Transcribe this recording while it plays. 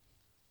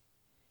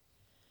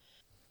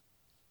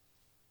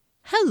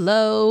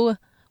Hello!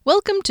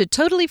 Welcome to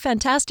Totally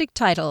Fantastic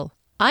Title.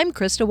 I'm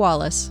Krista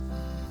Wallace.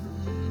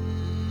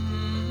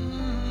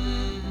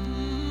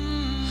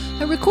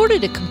 I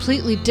recorded a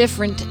completely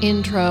different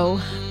intro.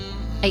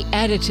 I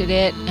edited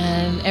it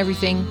and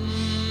everything,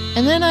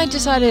 and then I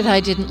decided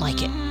I didn't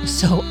like it,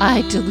 so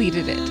I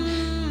deleted it.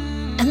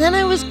 And then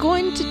I was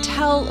going to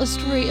tell a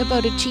story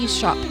about a cheese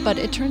shop, but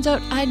it turns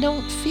out I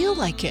don't feel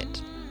like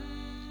it.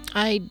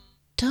 I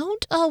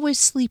don't always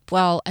sleep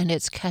well, and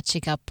it's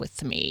catching up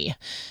with me.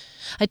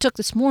 I took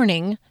this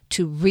morning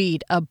to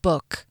read a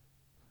book,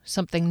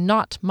 something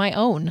not my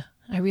own.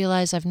 I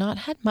realize I've not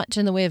had much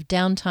in the way of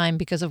downtime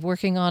because of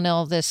working on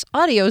all this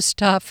audio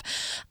stuff,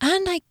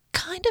 and I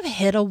kind of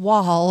hit a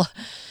wall.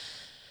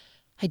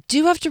 I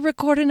do have to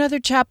record another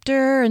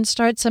chapter and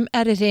start some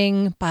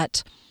editing,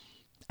 but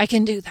I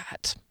can do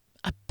that.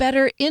 A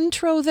better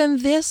intro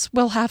than this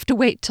will have to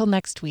wait till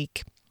next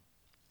week.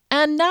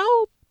 And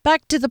now,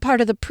 back to the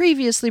part of the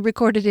previously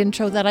recorded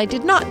intro that I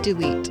did not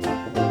delete.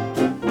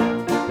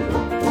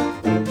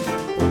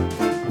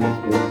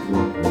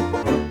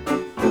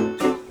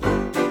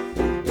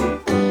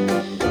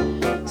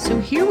 So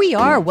here we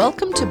are.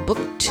 Welcome to Book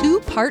 2,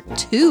 Part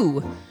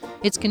 2.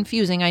 It's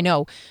confusing, I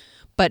know,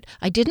 but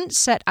I didn't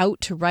set out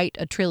to write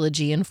a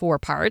trilogy in 4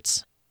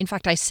 parts. In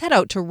fact, I set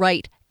out to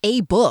write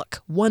a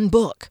book, one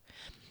book.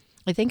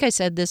 I think I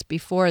said this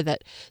before,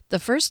 that the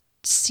first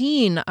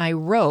scene I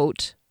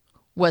wrote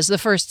was the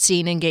first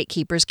scene in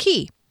Gatekeeper's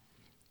Key,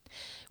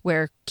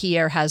 where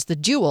Kier has the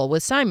duel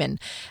with Simon.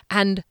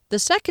 And the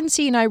second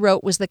scene I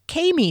wrote was the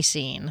Kami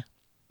scene.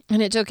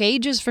 And it took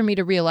ages for me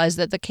to realize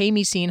that the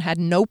Kami scene had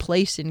no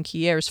place in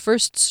Kier's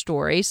first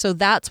story, so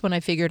that's when I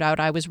figured out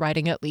I was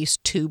writing at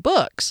least 2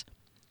 books.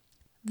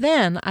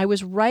 Then I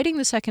was writing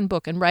the second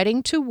book and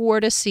writing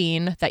toward a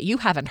scene that you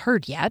haven't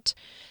heard yet,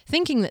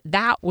 thinking that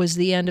that was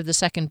the end of the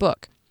second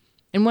book.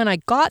 And when I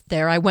got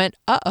there, I went,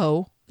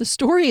 uh-oh, the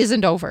story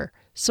isn't over.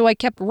 So I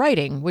kept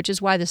writing, which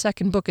is why the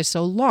second book is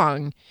so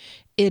long.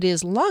 It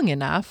is long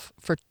enough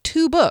for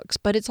 2 books,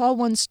 but it's all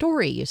one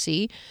story, you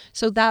see.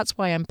 So that's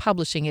why I'm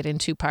publishing it in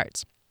 2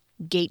 parts.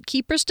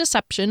 Gatekeeper's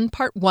Deception,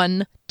 Part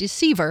 1,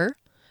 Deceiver,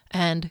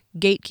 and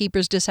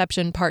Gatekeeper's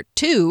Deception, Part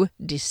 2,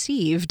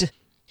 Deceived.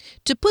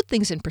 To put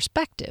things in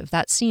perspective,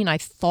 that scene I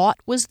thought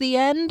was the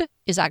end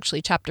is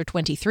actually chapter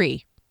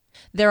 23.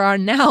 There are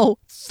now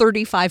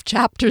 35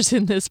 chapters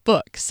in this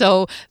book,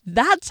 so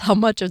that's how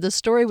much of the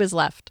story was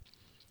left.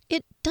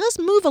 It does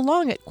move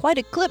along at quite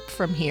a clip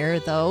from here,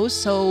 though,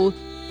 so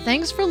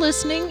thanks for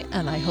listening,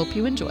 and I hope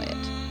you enjoy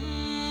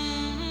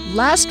it.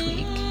 Last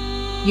week,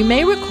 you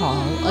may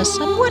recall a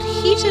somewhat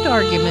heated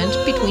argument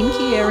between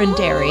Kier and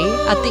Derry,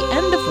 at the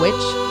end of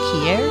which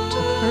Kier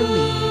took her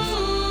leave.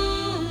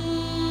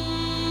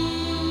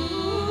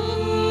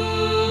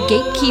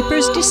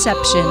 Gatekeeper's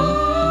Deception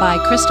by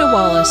Krista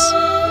Wallace.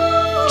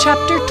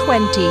 Chapter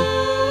 20,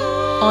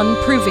 On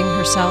Proving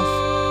Herself.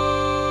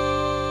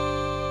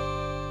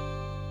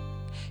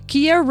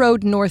 Kier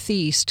rode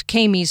northeast,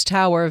 Kami's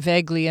tower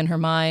vaguely in her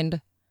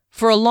mind.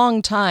 For a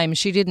long time,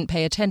 she didn't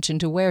pay attention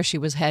to where she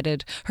was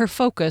headed. Her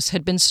focus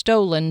had been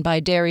stolen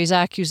by Derry's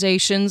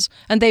accusations,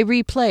 and they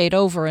replayed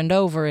over and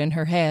over in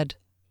her head.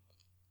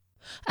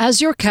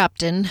 As your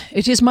captain,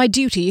 it is my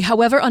duty,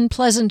 however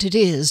unpleasant it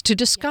is, to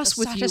discuss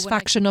with you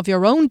satisfaction of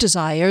your own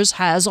desires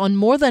has, on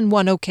more than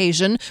one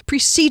occasion,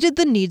 preceded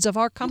the needs of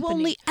our company. You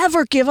only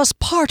ever give us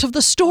part of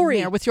the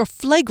story with your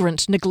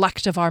flagrant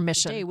neglect of our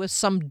mission. With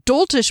some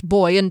doltish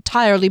boy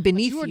entirely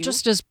beneath you. You are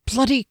just as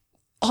bloody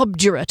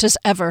obdurate as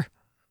ever.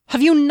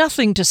 Have you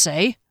nothing to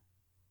say?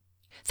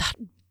 That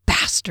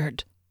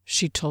bastard,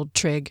 she told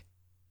Trigg.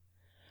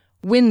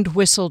 Wind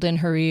whistled in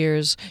her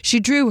ears. She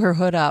drew her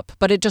hood up,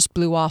 but it just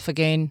blew off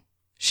again.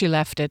 She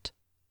left it.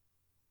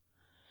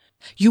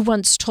 You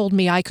once told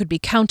me I could be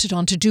counted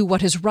on to do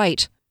what is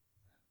right.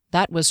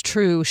 That was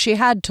true. She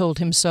had told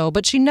him so,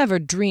 but she never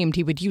dreamed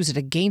he would use it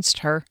against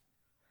her.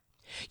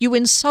 You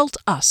insult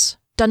us,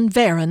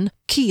 Dunverin,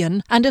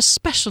 Kian, and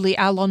especially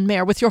Alon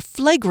Mare, with your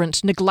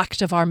flagrant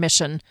neglect of our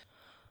mission.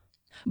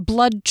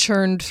 Blood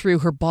churned through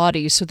her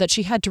body so that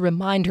she had to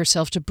remind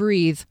herself to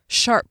breathe.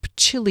 Sharp,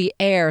 chilly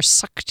air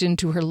sucked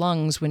into her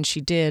lungs when she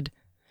did.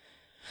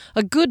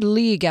 A good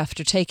league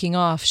after taking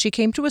off, she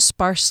came to a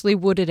sparsely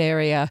wooded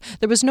area.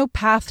 There was no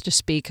path to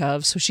speak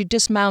of, so she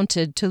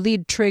dismounted to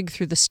lead Trigg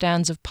through the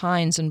stands of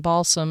pines and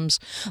balsams.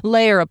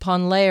 Layer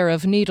upon layer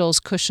of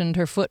needles cushioned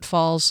her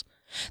footfalls.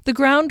 The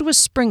ground was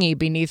springy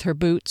beneath her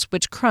boots,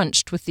 which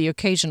crunched with the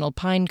occasional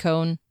pine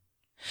cone.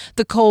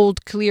 The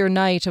cold, clear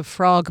night of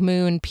Frog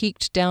Moon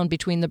peeked down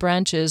between the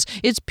branches,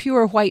 its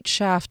pure white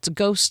shafts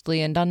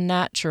ghostly and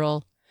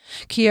unnatural.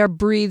 Kier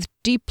breathed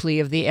deeply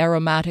of the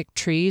aromatic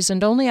trees,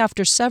 and only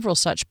after several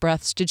such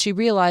breaths did she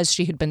realize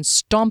she had been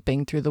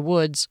stomping through the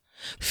woods.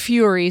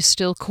 Fury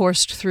still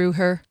coursed through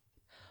her.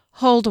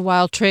 Hold a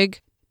while, Trigg.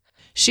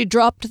 She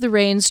dropped the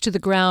reins to the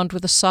ground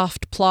with a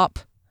soft plop.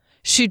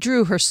 She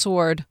drew her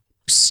sword.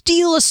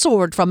 Steal a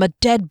sword from a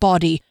dead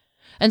body!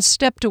 And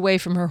stepped away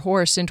from her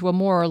horse into a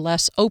more or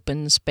less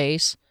open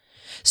space.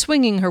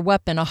 Swinging her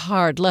weapon a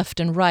hard left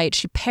and right,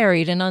 she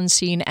parried an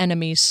unseen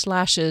enemy's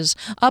slashes.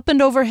 Up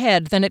and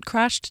overhead, then it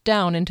crashed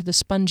down into the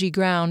spongy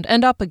ground,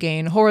 and up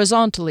again,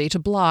 horizontally, to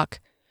block.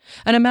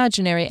 An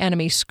imaginary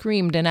enemy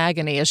screamed in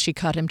agony as she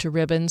cut him to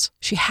ribbons.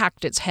 She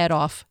hacked its head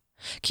off.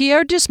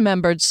 Kier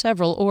dismembered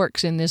several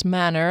orcs in this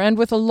manner, and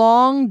with a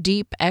long,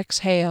 deep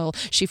exhale,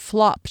 she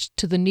flopped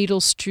to the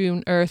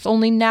needle-strewn earth,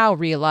 only now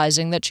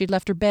realizing that she'd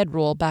left her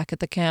bedroll back at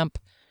the camp.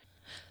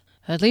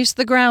 At least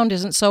the ground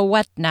isn't so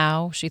wet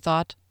now, she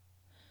thought.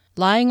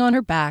 Lying on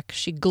her back,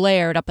 she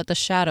glared up at the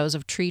shadows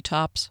of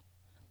treetops.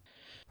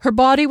 Her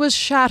body was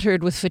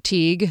shattered with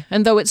fatigue,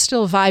 and though it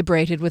still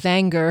vibrated with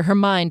anger, her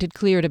mind had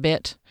cleared a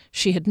bit.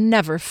 She had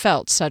never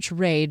felt such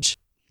rage.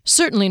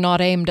 Certainly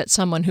not aimed at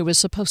someone who was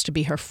supposed to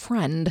be her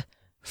friend.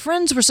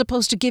 Friends were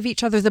supposed to give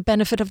each other the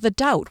benefit of the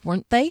doubt,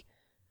 weren't they?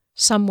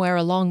 Somewhere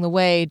along the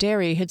way,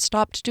 Derry had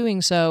stopped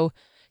doing so.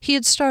 He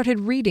had started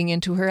reading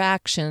into her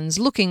actions,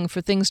 looking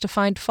for things to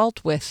find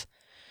fault with.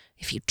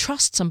 If you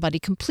trust somebody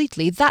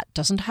completely, that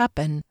doesn't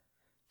happen.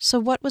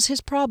 So what was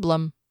his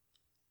problem?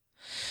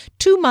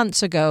 2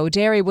 months ago,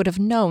 Derry would have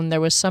known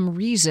there was some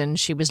reason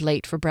she was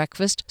late for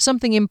breakfast,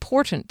 something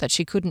important that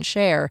she couldn't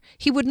share.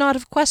 He would not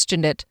have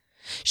questioned it.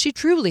 She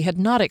truly had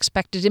not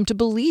expected him to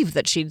believe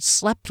that she'd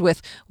slept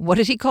with, what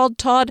had he called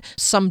Todd,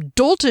 some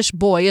doltish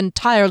boy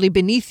entirely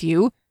beneath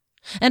you.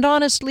 And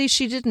honestly,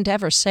 she didn't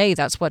ever say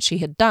that's what she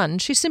had done.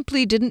 She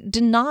simply didn't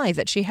deny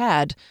that she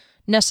had.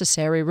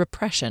 Necessary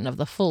repression of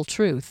the full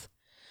truth.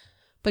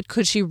 But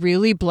could she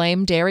really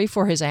blame Derry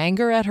for his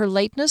anger at her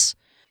lateness?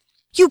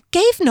 "You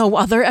gave no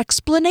other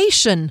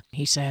explanation,"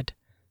 he said.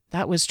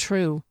 That was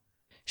true.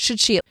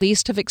 Should she at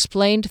least have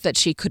explained that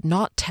she could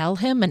not tell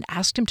him and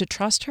asked him to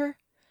trust her?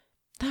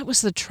 That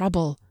was the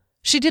trouble.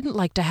 She didn't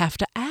like to have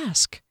to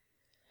ask.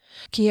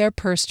 Kier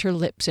pursed her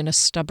lips in a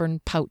stubborn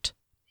pout.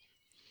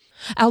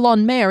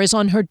 "Alon Mare is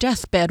on her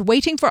deathbed,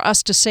 waiting for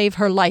us to save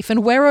her life,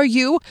 and where are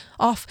you?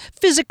 Off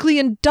physically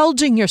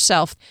indulging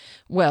yourself."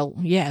 Well,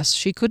 yes,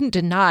 she couldn't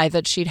deny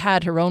that she'd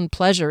had her own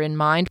pleasure in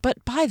mind,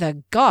 but by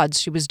the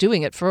gods she was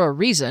doing it for a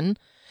reason.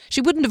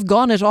 She wouldn't have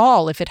gone at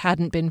all if it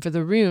hadn't been for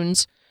the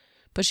runes.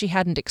 But she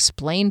hadn't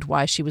explained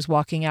why she was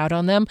walking out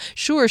on them.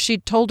 Sure,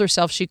 she'd told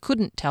herself she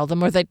couldn't tell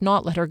them or they'd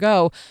not let her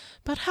go,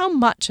 but how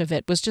much of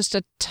it was just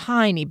a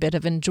tiny bit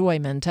of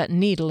enjoyment at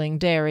needling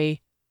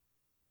Derry?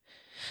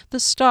 The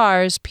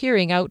stars,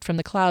 peering out from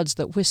the clouds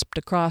that wisped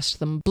across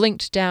them,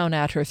 blinked down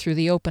at her through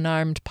the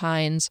open-armed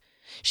pines.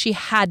 She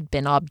had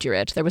been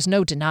obdurate, there was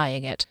no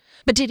denying it.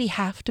 But did he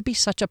have to be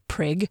such a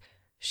prig?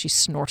 She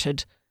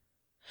snorted.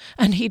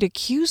 And he'd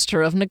accused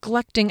her of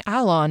neglecting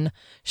Alon.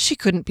 She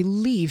couldn't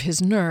believe his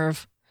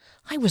nerve.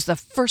 I was the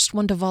first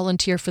one to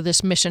volunteer for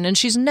this mission, and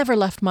she's never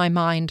left my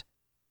mind.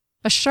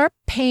 A sharp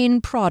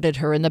pain prodded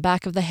her in the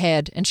back of the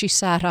head, and she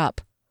sat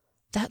up.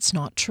 That's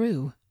not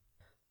true.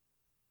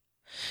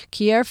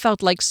 Kier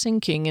felt like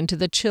sinking into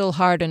the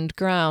chill-hardened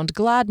ground,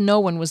 glad no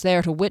one was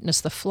there to witness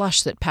the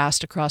flush that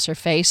passed across her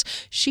face.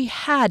 She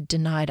had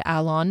denied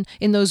Alon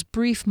in those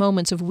brief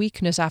moments of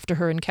weakness after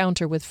her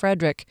encounter with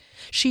Frederick.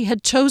 She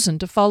had chosen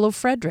to follow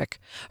Frederick.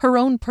 Her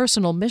own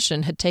personal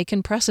mission had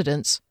taken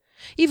precedence.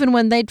 Even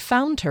when they'd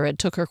found her, it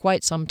took her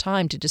quite some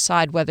time to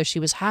decide whether she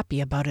was happy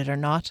about it or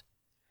not.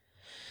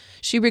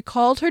 She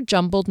recalled her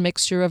jumbled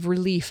mixture of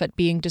relief at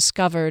being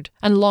discovered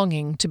and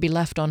longing to be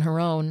left on her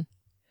own.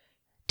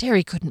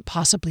 Derry couldn't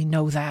possibly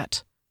know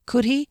that,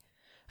 could he?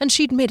 And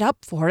she'd made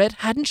up for it,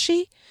 hadn't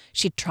she?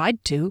 She'd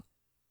tried to.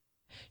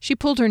 She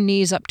pulled her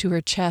knees up to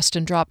her chest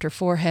and dropped her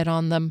forehead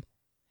on them.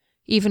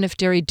 Even if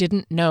Derry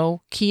didn't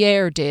know,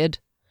 Kier did.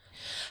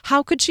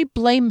 How could she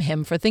blame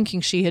him for thinking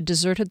she had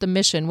deserted the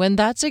mission when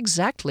that's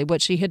exactly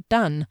what she had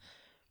done?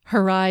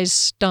 Her eyes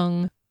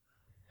stung.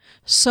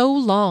 So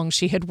long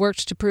she had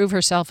worked to prove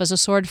herself as a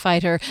sword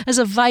fighter, as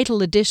a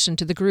vital addition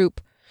to the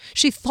group.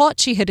 She thought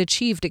she had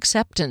achieved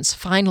acceptance,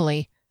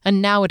 finally. And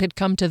now it had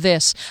come to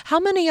this. How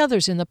many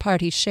others in the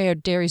party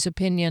shared Derry's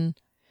opinion?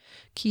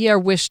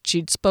 Kier wished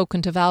she'd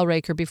spoken to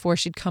Valraker before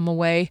she'd come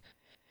away.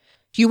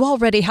 "You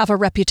already have a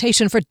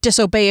reputation for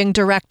disobeying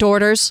direct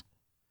orders."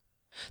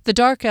 The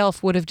dark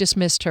elf would have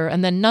dismissed her,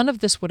 and then none of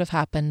this would have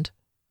happened.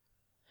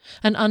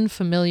 An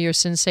unfamiliar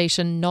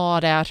sensation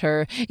gnawed at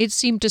her. It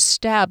seemed to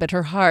stab at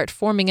her heart,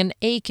 forming an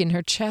ache in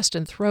her chest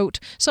and throat,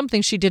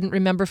 something she didn't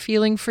remember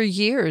feeling for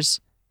years.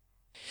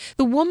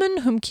 The woman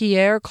whom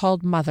Kier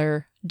called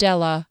Mother,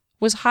 Della,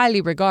 was highly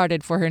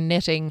regarded for her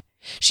knitting.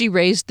 She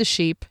raised the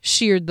sheep,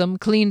 sheared them,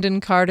 cleaned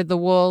and carded the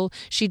wool.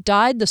 She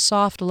dyed the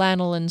soft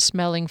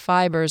lanolin-smelling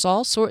fibers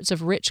all sorts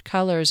of rich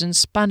colors and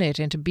spun it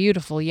into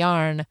beautiful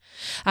yarn.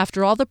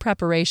 After all the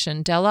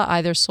preparation, Della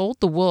either sold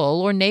the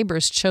wool or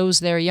neighbors chose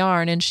their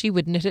yarn and she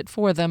would knit it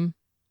for them.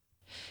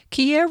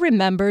 Kier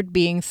remembered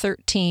being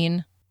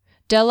 13.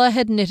 Della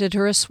had knitted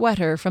her a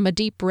sweater from a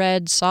deep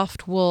red,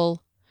 soft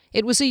wool.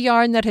 It was a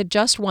yarn that had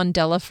just won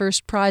Della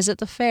first prize at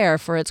the fair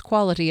for its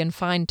quality and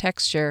fine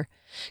texture.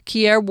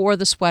 Kier wore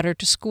the sweater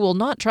to school,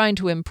 not trying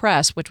to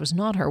impress, which was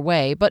not her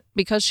way, but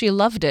because she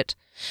loved it.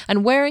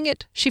 And wearing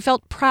it, she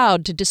felt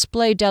proud to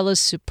display Della's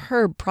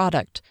superb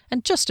product,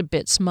 and just a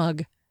bit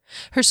smug.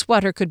 Her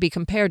sweater could be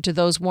compared to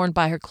those worn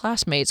by her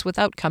classmates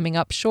without coming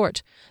up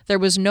short. There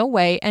was no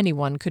way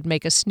anyone could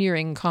make a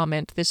sneering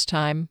comment this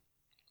time.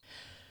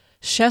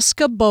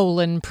 Sheska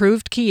Bolin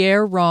proved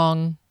Kier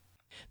wrong.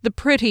 The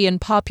pretty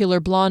and popular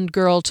blonde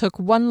girl took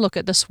one look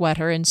at the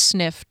sweater and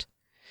sniffed.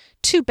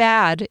 "Too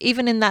bad.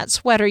 Even in that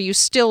sweater you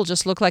still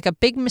just look like a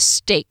big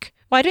mistake.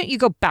 Why don't you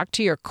go back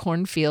to your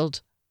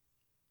cornfield?"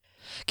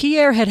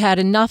 Kier had had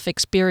enough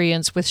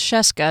experience with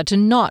Sheska to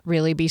not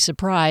really be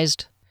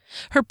surprised.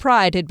 Her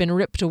pride had been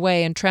ripped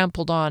away and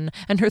trampled on,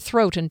 and her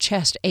throat and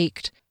chest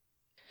ached.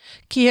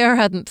 Kier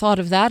hadn't thought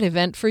of that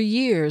event for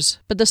years,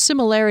 but the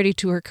similarity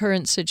to her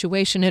current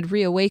situation had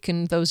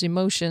reawakened those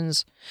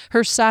emotions.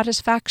 Her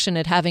satisfaction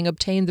at having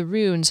obtained the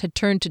runes had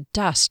turned to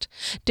dust.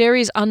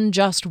 Derry's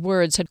unjust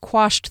words had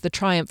quashed the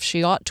triumph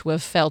she ought to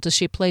have felt as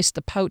she placed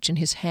the pouch in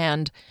his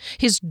hand.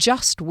 His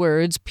just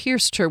words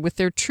pierced her with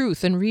their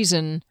truth and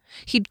reason.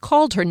 He'd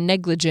called her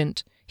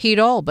negligent. He'd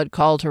all but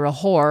called her a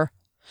whore.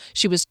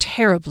 She was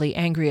terribly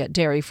angry at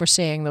Derry for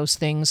saying those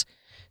things.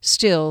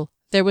 Still,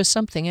 there was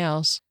something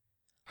else.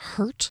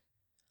 Hurt?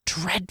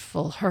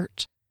 Dreadful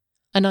hurt.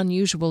 An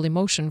unusual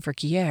emotion for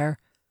Kier.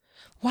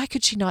 Why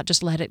could she not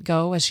just let it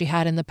go as she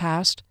had in the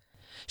past?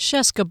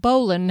 Sheska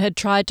Bolin had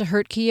tried to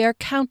hurt Kier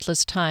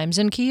countless times,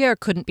 and Kier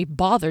couldn't be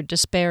bothered to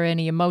spare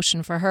any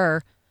emotion for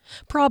her.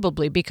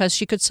 Probably because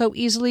she could so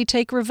easily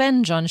take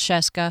revenge on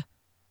Sheska.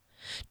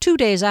 2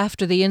 days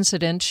after the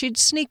incident, she'd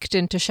sneaked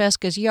into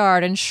Sheska's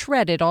yard and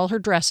shredded all her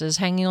dresses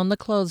hanging on the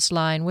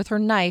clothesline with her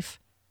knife.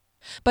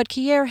 But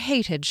Kier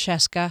hated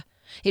Sheska.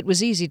 It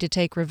was easy to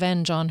take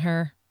revenge on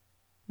her.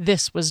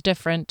 This was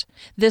different.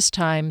 This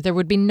time there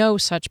would be no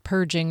such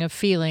purging of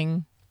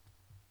feeling.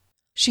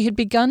 She had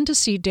begun to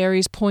see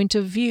Derry's point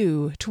of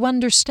view, to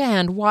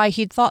understand why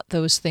he'd thought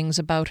those things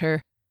about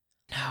her.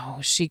 No,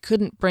 she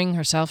couldn't bring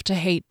herself to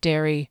hate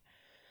Derry.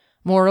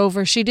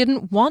 Moreover, she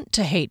didn't want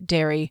to hate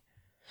Derry.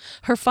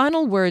 Her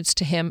final words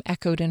to him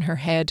echoed in her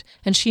head,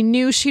 and she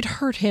knew she'd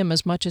hurt him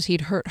as much as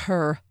he'd hurt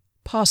her,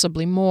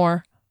 possibly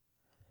more.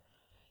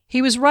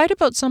 He was right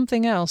about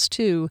something else,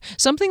 too,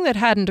 something that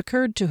hadn't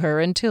occurred to her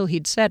until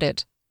he'd said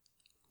it.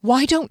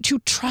 "Why don't you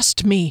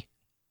trust me?"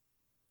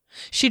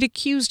 She'd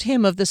accused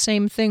him of the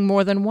same thing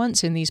more than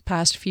once in these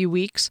past few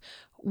weeks.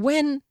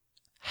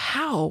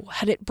 How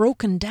had it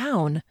broken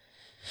down?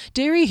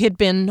 Derry had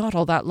been, not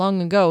all that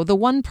long ago, the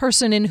one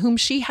person in whom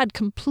she had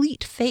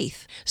complete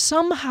faith.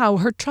 Somehow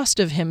her trust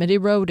of him had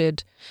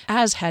eroded,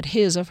 as had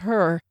his of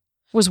her.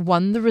 Was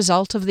one the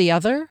result of the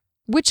other?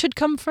 Which had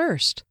come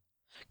first?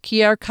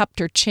 Kier cupped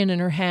her chin in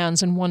her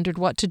hands and wondered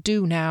what to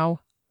do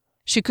now.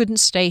 She couldn't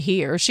stay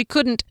here. She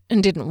couldn't,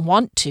 and didn't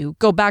want to,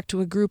 go back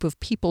to a group of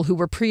people who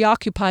were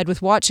preoccupied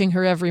with watching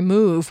her every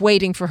move,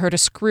 waiting for her to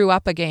screw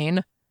up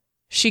again.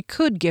 She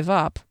could give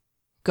up.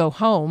 Go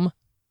home.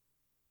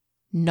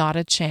 Not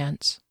a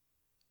chance.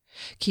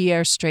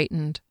 Kier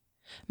straightened.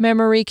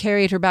 Memory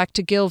carried her back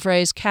to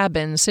Gilvray's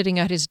cabin, sitting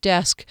at his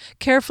desk,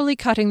 carefully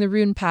cutting the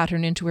rune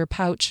pattern into her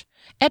pouch,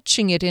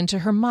 etching it into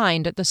her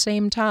mind at the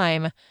same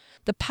time.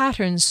 The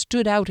pattern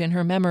stood out in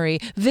her memory,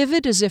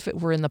 vivid as if it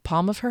were in the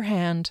palm of her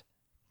hand.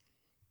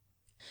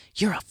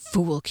 "You're a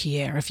fool,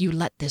 Kier, if you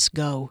let this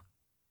go."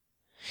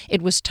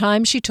 It was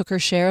time she took her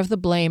share of the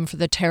blame for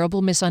the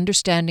terrible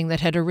misunderstanding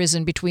that had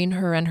arisen between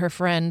her and her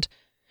friend.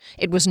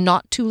 It was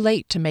not too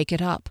late to make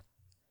it up.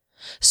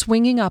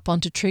 Swinging up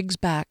onto Trigg's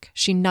back,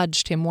 she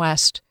nudged him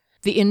west.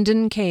 The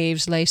Inden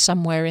Caves lay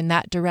somewhere in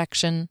that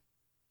direction.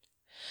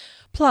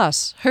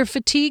 Plus, her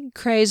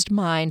fatigue-crazed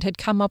mind had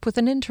come up with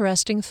an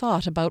interesting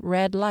thought about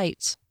red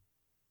lights.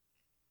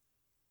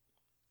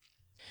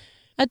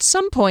 At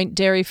some point,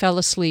 Derry fell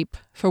asleep,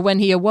 for when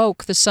he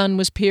awoke, the sun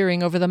was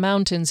peering over the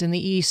mountains in the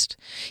east.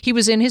 He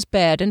was in his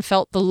bed and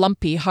felt the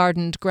lumpy,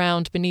 hardened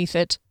ground beneath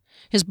it.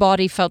 His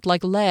body felt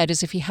like lead,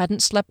 as if he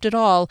hadn't slept at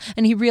all,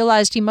 and he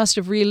realized he must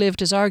have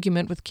relived his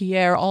argument with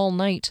Kier all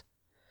night.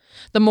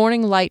 The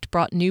morning light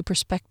brought new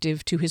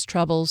perspective to his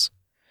troubles.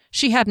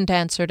 She hadn't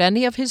answered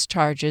any of his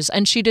charges,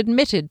 and she'd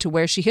admitted to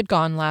where she had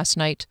gone last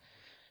night.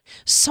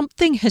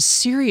 "Something has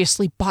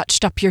seriously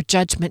botched up your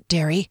judgment,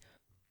 Derry."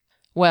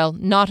 Well,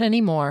 not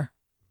anymore.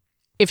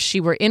 If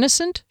she were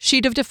innocent,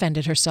 she'd have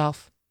defended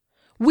herself.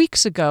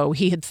 Weeks ago,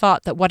 he had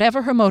thought that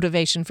whatever her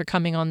motivation for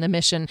coming on the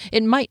mission,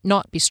 it might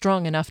not be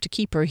strong enough to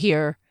keep her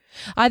here.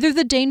 Either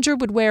the danger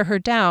would wear her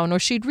down, or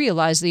she'd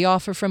realize the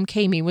offer from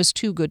Kami was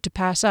too good to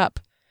pass up.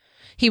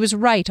 He was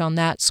right on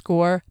that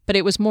score, but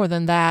it was more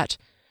than that.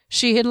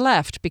 She had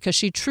left because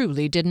she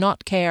truly did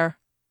not care.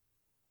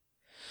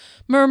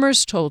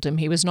 Murmurs told him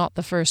he was not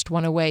the first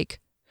one awake.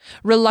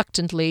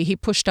 Reluctantly, he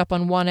pushed up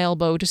on one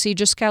elbow to see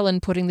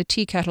Juskellen putting the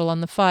tea kettle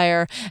on the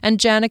fire, and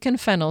Janek and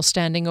Fennel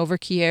standing over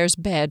Kier's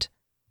bed.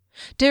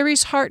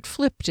 Derry's heart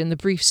flipped in the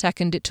brief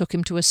second it took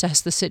him to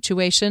assess the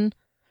situation.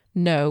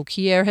 No,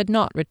 Kier had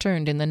not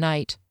returned in the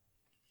night.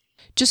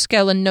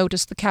 Juskellen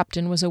noticed the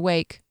captain was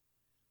awake.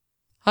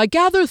 I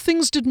gather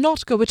things did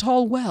not go at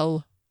all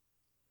well."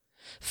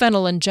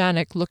 Fennel and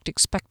Janek looked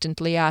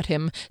expectantly at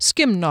him.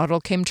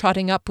 Skimnoddle came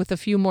trotting up with a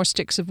few more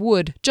sticks of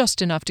wood,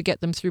 just enough to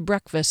get them through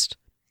breakfast.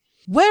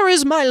 "Where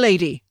is my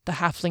lady?" the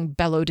halfling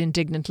bellowed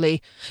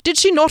indignantly. "Did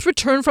she not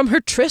return from her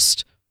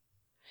tryst?"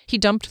 He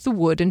dumped the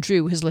wood and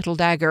drew his little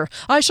dagger.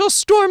 "I shall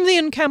storm the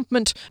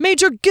encampment.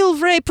 Major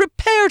Gilvray,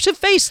 prepare to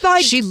face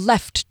thy—" "She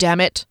left,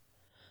 damn it!"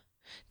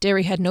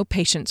 Derry had no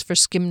patience for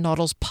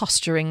Skimnoddle's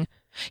posturing.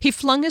 He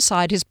flung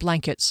aside his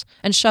blankets,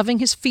 and shoving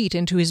his feet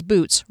into his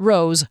boots,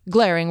 rose,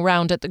 glaring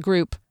round at the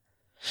group.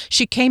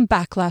 "She came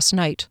back last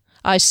night.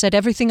 I said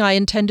everything I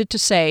intended to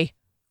say.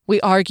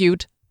 We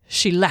argued.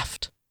 She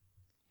left."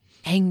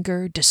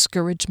 Anger,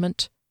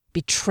 discouragement,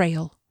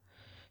 betrayal.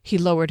 He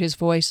lowered his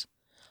voice.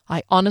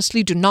 "I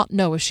honestly do not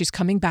know if she's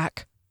coming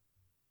back."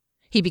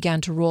 He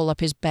began to roll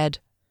up his bed.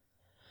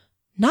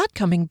 "Not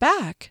coming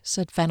back,"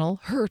 said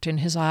Fennel, hurt in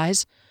his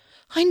eyes.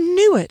 "I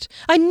knew it.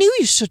 I knew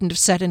you shouldn't have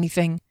said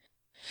anything."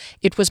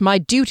 "It was my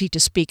duty to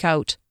speak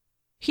out."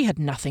 He had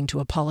nothing to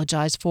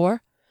apologize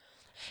for.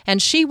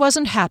 "And she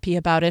wasn't happy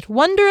about it.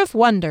 Wonder of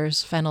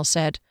wonders," Fennel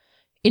said.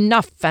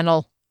 "Enough,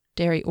 Fennel,"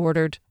 Derry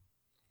ordered.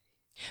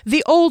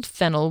 The old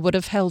Fennel would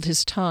have held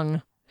his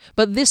tongue,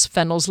 but this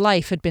Fennel's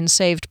life had been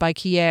saved by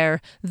Kier.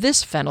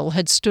 This Fennel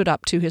had stood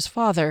up to his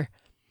father.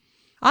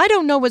 "I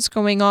don't know what's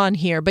going on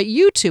here, but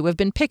you two have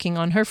been picking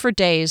on her for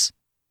days."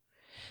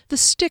 The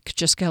stick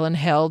Juskellen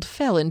held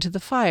fell into the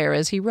fire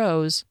as he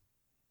rose.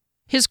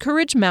 His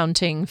courage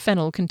mounting,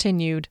 Fennel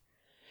continued.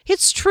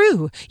 "It's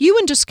true. You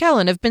and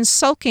Juskellen have been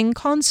sulking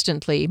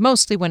constantly,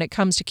 mostly when it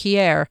comes to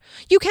Kier.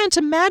 You can't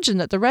imagine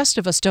that the rest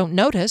of us don't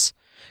notice.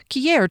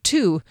 Kier,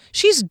 too.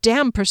 She's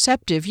damn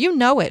perceptive, you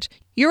know it.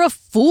 You're a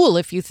fool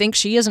if you think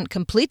she isn't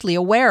completely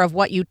aware of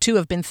what you two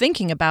have been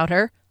thinking about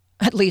her.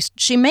 At least,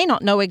 she may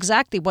not know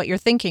exactly what you're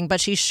thinking, but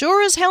she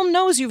sure as hell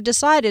knows you've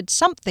decided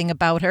something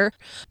about her.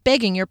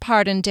 Begging your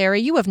pardon, Derry,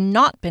 you have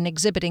not been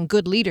exhibiting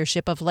good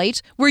leadership of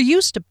late. We're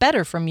used to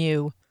better from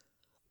you."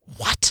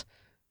 "What?"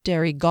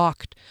 Derry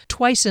gawked.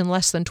 Twice in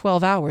less than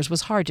 12 hours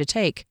was hard to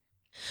take.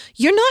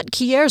 "You're not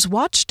Kier's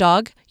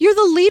watchdog. You're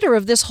the leader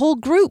of this whole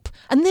group,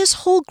 and this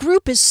whole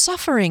group is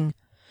suffering.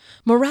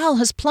 Morale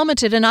has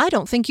plummeted, and I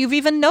don't think you've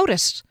even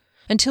noticed.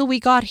 Until we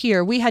got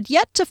here, we had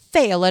yet to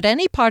fail at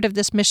any part of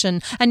this mission,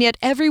 and yet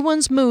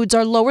everyone's moods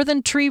are lower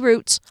than tree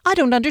roots. I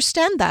don't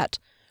understand that.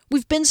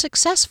 We've been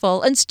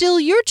successful, and still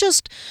you're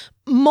just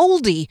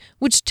moldy,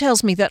 which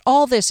tells me that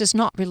all this is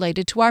not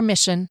related to our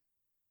mission."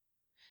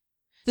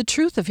 The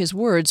truth of his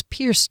words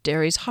pierced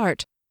Derry's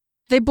heart.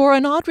 They bore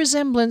an odd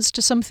resemblance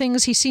to some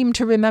things he seemed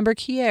to remember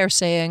Kier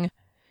saying.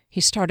 He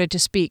started to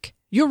speak.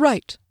 "You're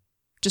right."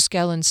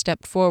 Juskellen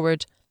stepped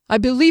forward. "I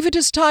believe it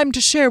is time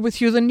to share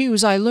with you the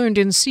news I learned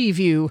in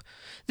Seaview.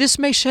 This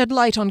may shed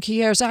light on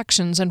Kier's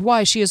actions and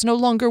why she is no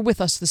longer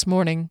with us this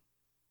morning."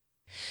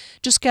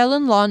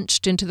 Juskellen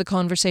launched into the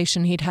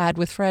conversation he'd had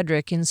with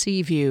Frederick in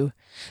Seaview.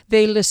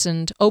 They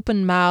listened,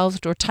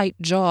 open-mouthed or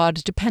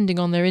tight-jawed, depending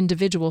on their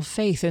individual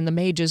faith in the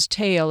mage's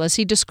tale, as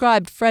he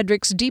described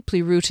Frederick's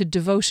deeply rooted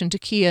devotion to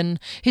Kian,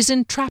 his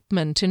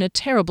entrapment in a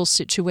terrible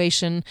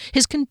situation,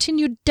 his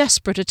continued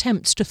desperate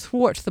attempts to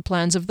thwart the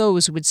plans of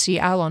those who would see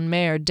Alon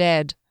Mare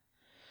dead.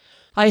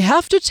 "I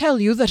have to tell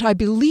you that I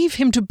believe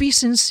him to be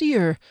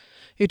sincere.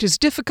 It is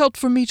difficult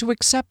for me to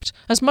accept,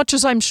 as much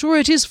as I'm sure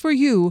it is for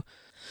you.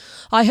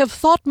 I have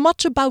thought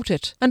much about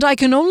it, and I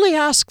can only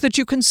ask that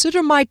you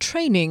consider my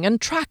training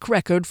and track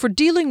record for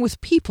dealing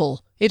with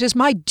people. It is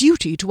my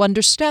duty to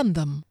understand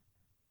them."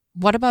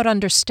 "What about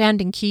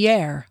understanding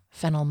Kier?"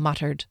 Fennel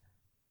muttered.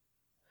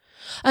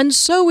 "And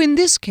so in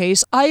this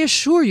case I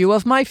assure you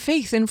of my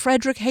faith in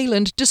Frederick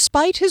Hayland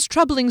despite his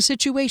troubling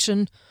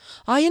situation.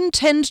 I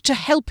intend to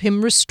help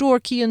him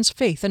restore Kian's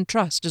faith and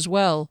trust as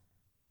well."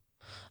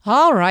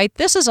 "All right,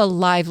 this is a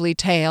lively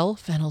tale,"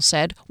 Fennel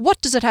said.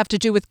 "What does it have to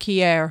do with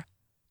Kier?"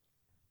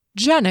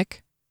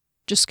 "Janek,"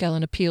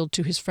 Juskellen appealed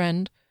to his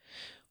friend,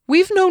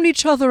 "we've known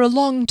each other a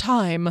long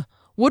time.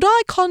 Would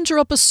I conjure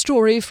up a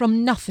story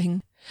from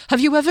nothing? Have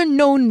you ever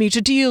known me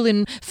to deal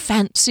in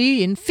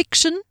fancy, in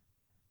fiction?"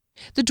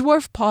 The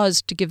dwarf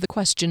paused to give the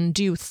question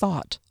due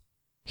thought.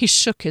 He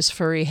shook his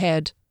furry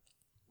head.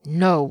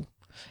 "No.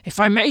 If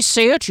I may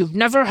say it, you've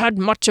never had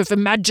much of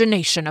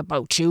imagination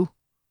about you."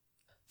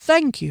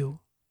 "Thank you.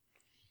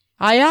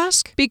 I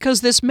ask because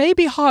this may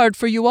be hard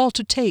for you all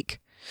to take.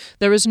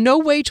 There is no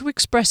way to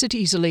express it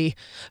easily.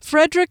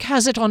 Frederick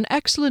has it on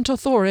excellent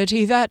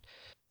authority that—"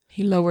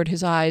 He lowered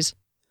his eyes.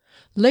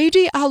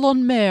 "Lady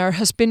Alon Mare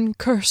has been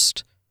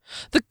cursed.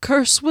 The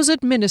curse was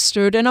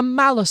administered in a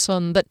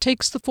malison that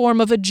takes the form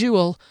of a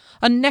jewel,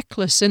 a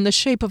necklace in the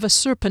shape of a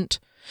serpent.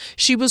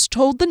 She was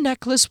told the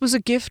necklace was a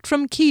gift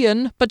from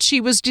Kian, but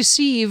she was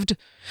deceived.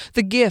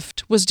 The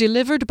gift was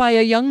delivered by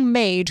a young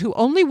maid who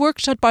only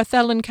worked at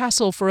Barthelon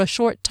Castle for a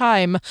short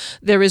time.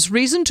 There is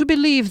reason to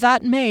believe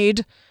that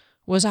maid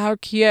was our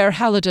Kier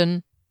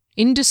Halidin,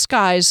 in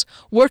disguise,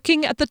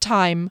 working at the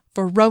time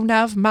for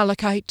Ronav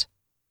Malachite."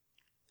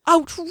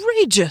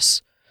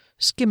 "Outrageous!"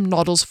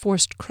 Skimnoddle's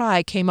forced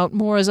cry came out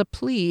more as a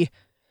plea.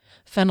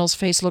 Fennel's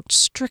face looked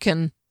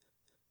stricken.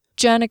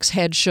 Janek's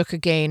head shook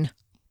again.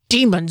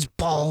 Demon's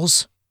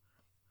balls!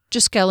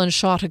 Jyskelyn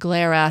shot a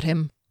glare at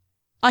him.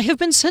 I have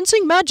been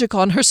sensing magic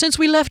on her since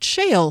we left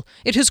Shale.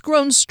 It has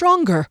grown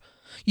stronger.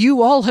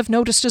 You all have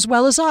noticed as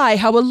well as I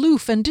how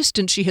aloof and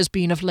distant she has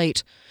been of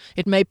late.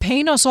 It may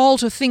pain us all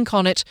to think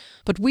on it,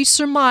 but we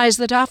surmise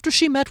that after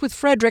she met with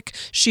Frederick,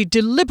 she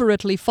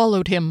deliberately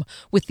followed him,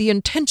 with the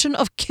intention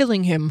of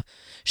killing him.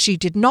 She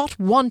did not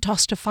want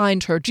us to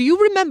find her. Do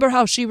you remember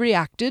how she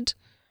reacted?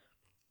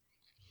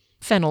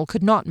 Fennel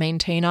could not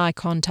maintain eye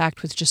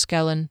contact with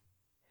Jyskelyn.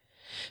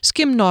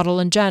 Skimnoddle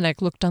and Janek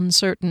looked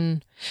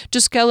uncertain.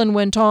 Jyskelyn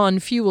went on,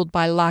 fueled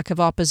by lack of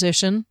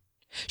opposition.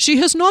 She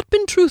has not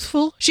been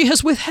truthful. She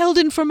has withheld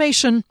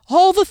information,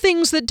 all the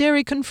things that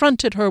Derry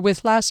confronted her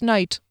with last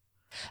night.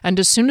 And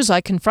as soon as I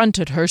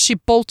confronted her, she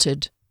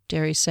bolted,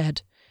 Derry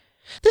said.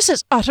 This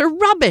is utter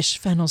rubbish,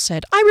 Fennel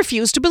said. I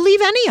refuse to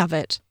believe any of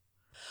it.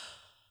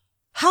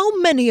 How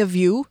many of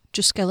you,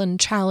 Jyskelyn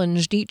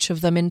challenged each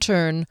of them in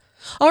turn,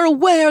 are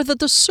aware that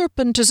the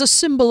serpent is a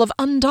symbol of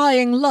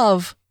undying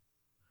love?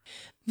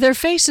 Their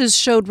faces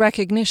showed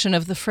recognition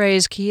of the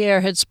phrase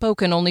Kier had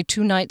spoken only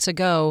 2 nights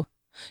ago.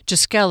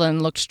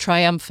 Jyskelyn looked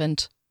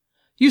triumphant.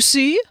 You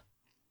see?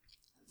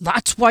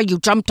 That's why you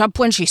jumped up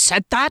when she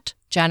said that?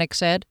 Janek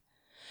said.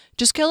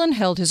 Jyskelyn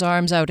held his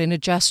arms out in a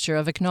gesture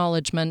of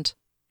acknowledgement.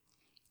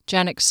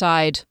 Janek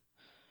sighed.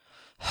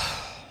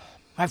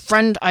 My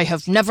friend, I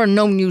have never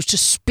known you to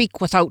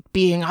speak without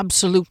being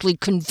absolutely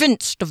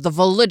convinced of the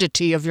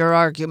validity of your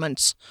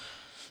arguments.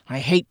 I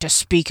hate to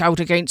speak out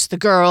against the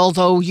girl,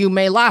 though you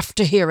may laugh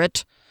to hear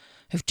it.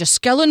 If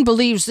Jyskelyn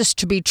believes this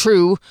to be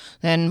true,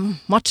 then,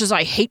 much as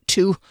I hate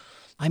to,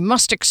 I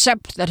must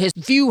accept that his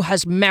view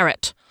has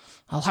merit.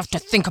 I'll have to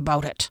think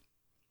about it.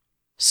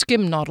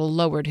 Skimnoddle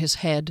lowered his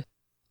head.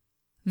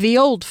 The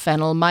old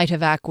Fennel might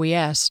have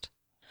acquiesced.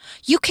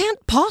 You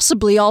can't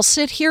possibly all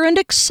sit here and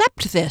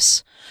accept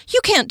this. You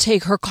can't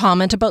take her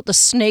comment about the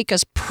snake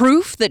as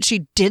proof that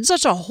she did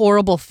such a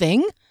horrible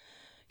thing.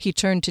 He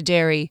turned to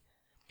Derry.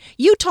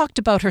 You talked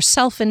about her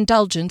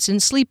self-indulgence in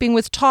sleeping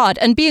with Todd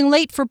and being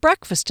late for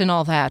breakfast and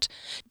all that.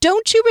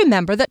 Don't you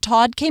remember that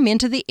Todd came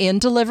into the inn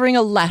delivering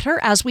a letter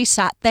as we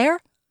sat there?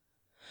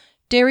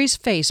 Derry's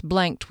face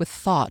blanked with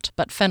thought,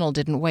 but Fennel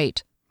didn't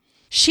wait.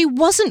 She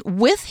wasn't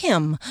with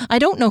him. I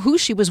don't know who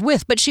she was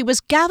with, but she was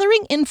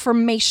gathering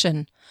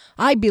information.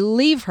 I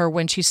believe her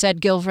when she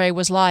said Gilvray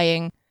was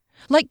lying.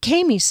 Like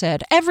Kami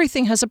said,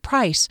 everything has a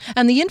price,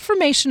 and the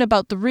information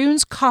about the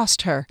runes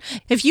cost her.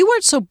 If you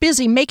weren't so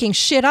busy making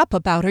shit up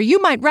about her,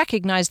 you might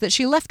recognize that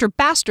she left her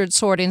bastard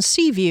sword in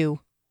Seaview.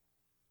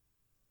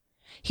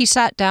 He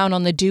sat down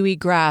on the dewy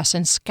grass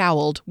and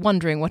scowled,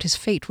 wondering what his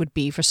fate would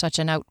be for such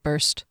an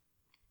outburst.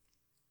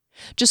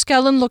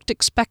 Jyskelyn looked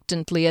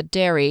expectantly at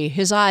Derry.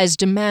 His eyes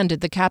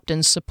demanded the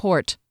captain's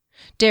support.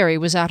 Derry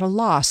was at a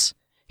loss.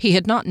 He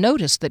had not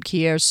noticed that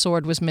Kier's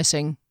sword was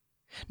missing.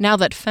 Now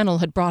that Fennel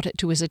had brought it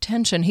to his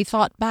attention, he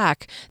thought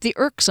back. The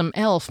irksome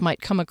elf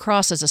might come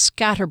across as a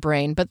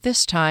scatterbrain, but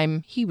this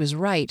time he was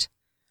right.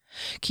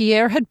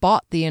 Kier had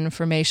bought the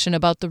information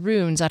about the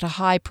runes at a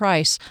high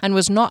price and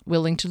was not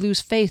willing to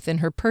lose faith in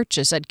her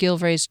purchase at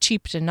Gilvray's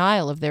cheap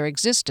denial of their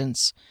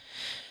existence.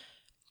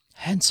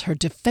 Hence her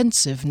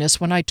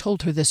defensiveness when I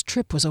told her this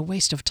trip was a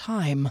waste of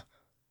time.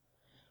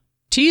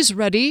 Tea's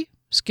ready,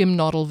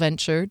 Skimnoddle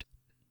ventured.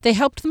 They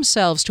helped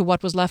themselves to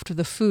what was left of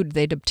the food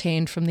they'd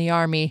obtained from the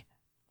army.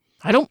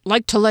 I don't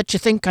like to let you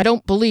think I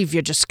don't believe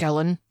you,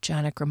 Jyskelyn,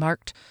 Janek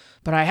remarked,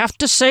 but I have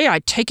to say I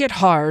take it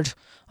hard.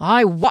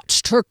 I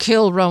watched her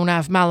kill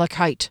Ronav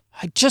Malachite.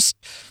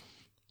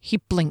 He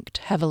blinked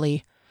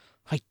heavily.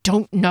 I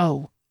don't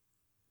know.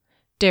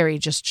 Derry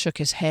just shook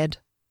his head.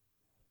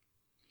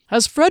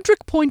 As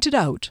Frederick pointed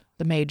out,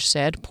 the mage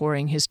said,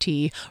 pouring his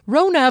tea,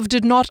 Ronav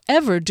did not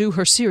ever do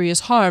her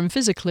serious harm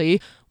physically.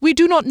 We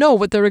do not know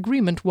what their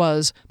agreement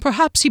was.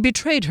 Perhaps he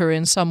betrayed her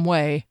in some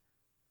way.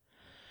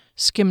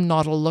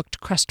 Skimnoddle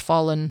looked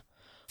crestfallen.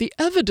 The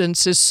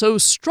evidence is so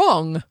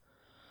strong.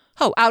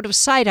 Oh, out of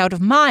sight, out of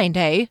mind,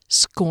 eh?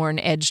 Scorn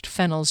edged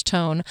Fennel's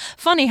tone.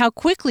 Funny how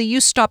quickly you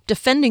stop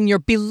defending your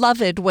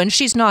beloved when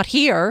she's not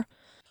here.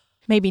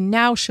 Maybe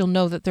now she'll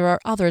know that there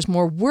are others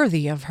more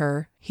worthy of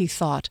her, he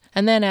thought,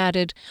 and then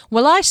added,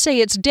 Well, I say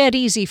it's dead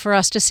easy for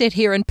us to sit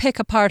here and pick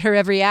apart her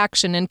every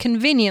action and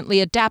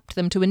conveniently adapt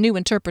them to a new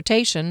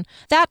interpretation.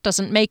 That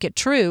doesn't make it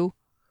true.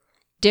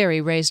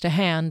 Derry raised a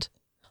hand.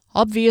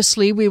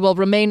 Obviously, we will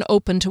remain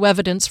open to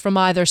evidence from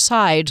either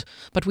side,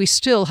 but we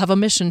still have a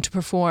mission to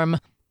perform.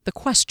 The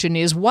question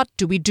is, what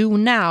do we do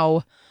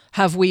now?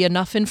 Have we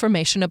enough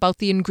information about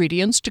the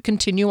ingredients to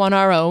continue on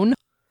our own?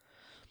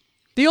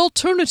 The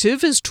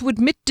alternative is to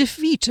admit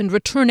defeat and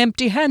return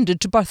empty-handed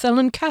to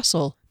Barthelon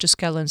Castle,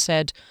 Jyskelyn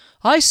said.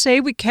 I say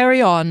we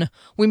carry on.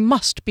 We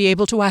must be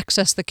able to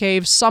access the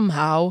cave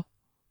somehow.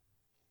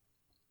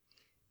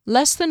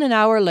 Less than an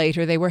hour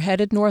later, they were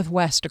headed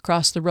northwest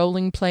across the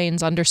rolling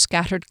plains under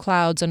scattered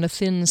clouds and a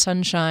thin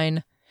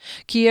sunshine.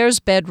 Kier's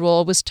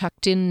bedroll was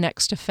tucked in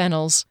next to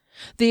Fennel's.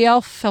 The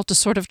elf felt a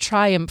sort of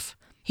triumph.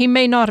 He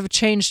may not have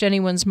changed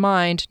anyone's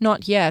mind,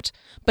 not yet,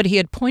 but he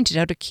had pointed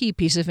out a key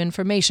piece of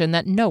information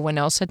that no one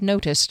else had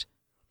noticed.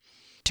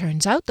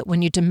 Turns out that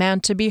when you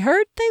demand to be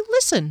heard, they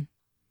listen.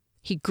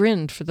 He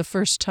grinned for the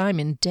first time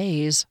in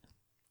days.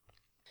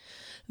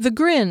 The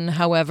grin,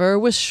 however,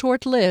 was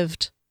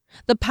short-lived.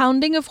 The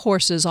pounding of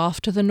horses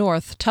off to the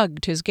north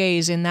tugged his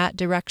gaze in that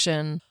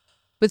direction.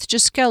 With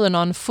Giskellen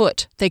on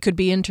foot, they could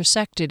be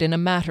intersected in a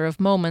matter of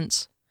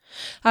moments.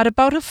 At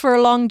about a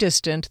furlong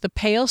distant, the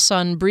pale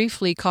sun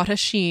briefly caught a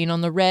sheen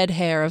on the red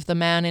hair of the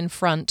man in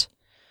front.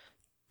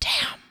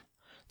 Damn!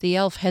 The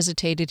elf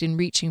hesitated in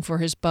reaching for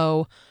his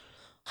bow.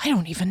 I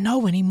don't even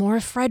know anymore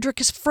if Frederick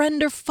is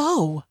friend or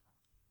foe.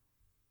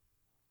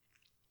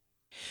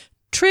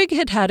 Trigg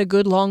had had a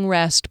good long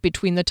rest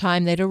between the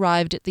time they'd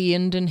arrived at the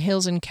Indian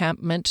Hills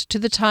encampment to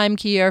the time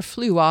Kier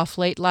flew off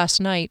late last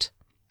night.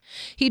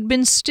 He'd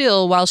been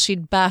still while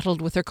she'd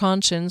battled with her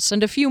conscience,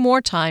 and a few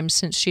more times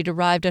since she'd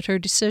arrived at her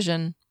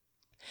decision.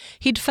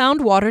 He'd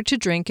found water to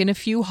drink in a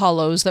few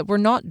hollows that were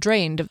not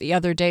drained of the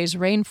other day's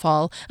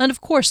rainfall, and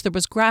of course there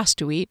was grass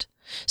to eat,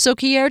 so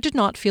Kier did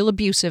not feel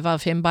abusive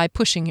of him by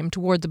pushing him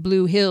toward the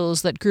blue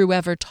hills that grew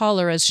ever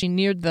taller as she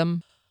neared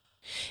them.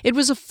 It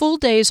was a full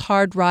day's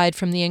hard ride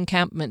from the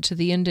encampment to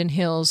the Indian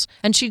Hills,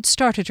 and she'd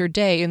started her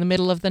day in the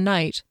middle of the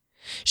night.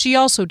 She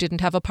also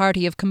didn't have a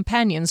party of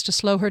companions to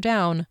slow her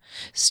down.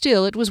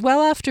 Still, it was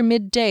well after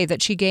midday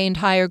that she gained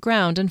higher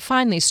ground and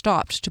finally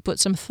stopped to put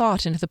some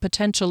thought into the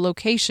potential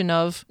location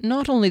of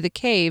not only the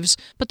caves,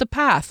 but the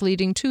path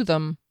leading to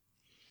them.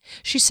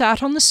 She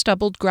sat on the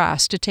stubbled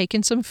grass to take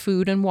in some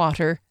food and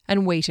water,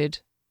 and waited.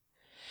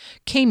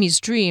 Kami's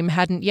dream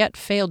hadn't yet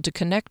failed to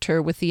connect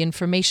her with the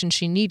information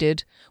she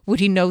needed. Would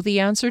he know the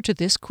answer to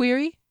this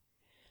query?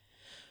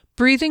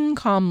 Breathing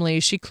calmly,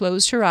 she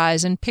closed her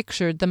eyes and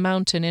pictured the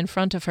mountain in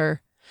front of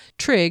her.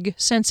 Trigg,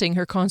 sensing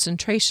her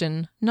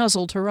concentration,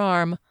 nuzzled her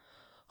arm.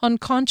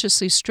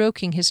 Unconsciously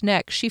stroking his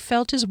neck, she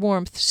felt his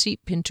warmth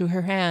seep into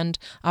her hand,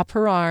 up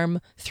her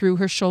arm, through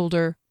her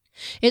shoulder.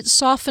 It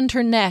softened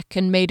her neck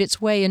and made its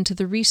way into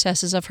the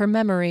recesses of her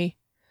memory.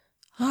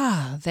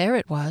 Ah, there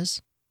it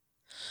was.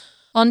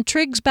 On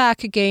Trigg's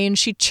back again,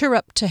 she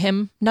chirruped to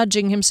him,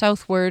 nudging him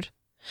southward.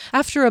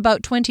 After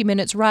about 20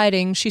 minutes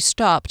riding, she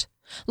stopped.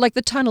 Like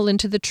the tunnel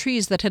into the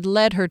trees that had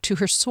led her to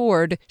her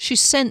sword, she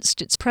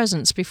sensed its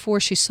presence before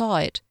she saw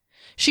it.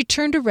 She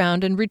turned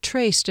around and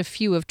retraced a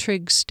few of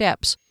Trigg's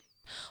steps.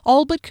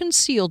 All but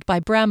concealed by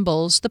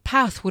brambles, the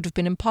path would have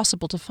been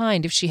impossible to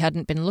find if she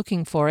hadn't been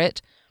looking for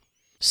it.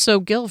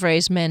 So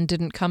Gilvray's men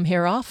didn't come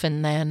here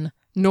often, then,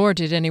 nor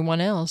did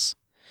anyone else.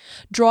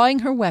 Drawing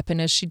her weapon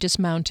as she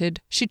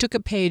dismounted, she took a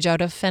page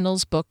out of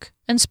Fennel's book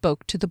and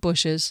spoke to the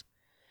bushes.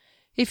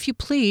 "If you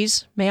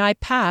please, may I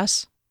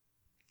pass?"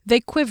 They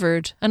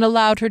quivered and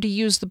allowed her to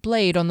use the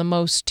blade on the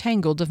most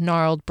tangled of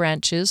gnarled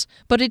branches,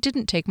 but it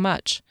didn't take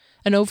much.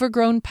 An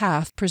overgrown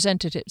path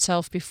presented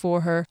itself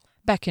before her,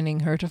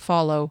 beckoning her to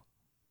follow.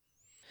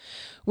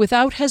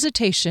 Without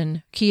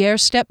hesitation, Kier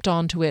stepped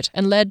onto it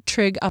and led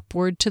Trigg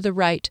upward to the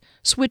right,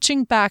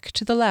 switching back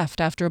to the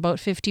left after about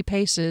 50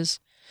 paces.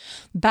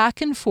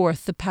 Back and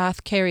forth the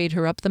path carried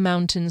her up the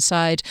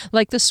mountainside,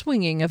 like the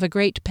swinging of a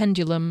great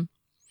pendulum.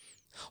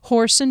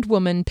 Horse and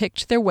woman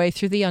picked their way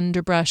through the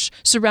underbrush,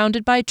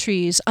 surrounded by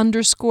trees,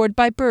 underscored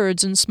by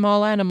birds and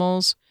small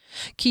animals.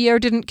 Kier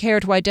didn't care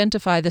to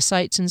identify the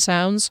sights and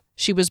sounds.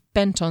 She was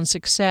bent on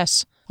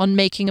success, on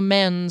making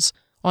amends,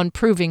 on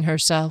proving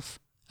herself,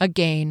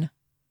 again.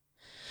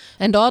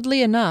 And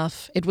oddly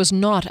enough, it was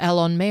not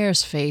Alon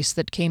Mayer's face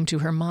that came to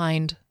her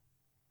mind.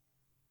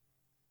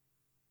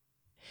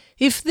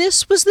 If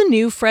this was the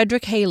new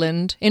Frederick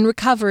Hayland, in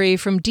recovery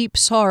from deep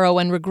sorrow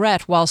and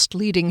regret whilst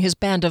leading his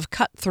band of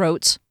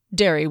cutthroats,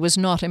 Derry was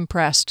not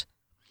impressed.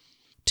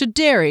 To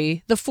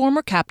Derry, the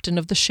former captain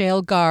of the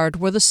Shale Guard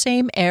wore the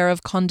same air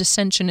of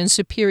condescension and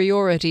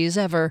superiority as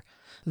ever,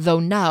 though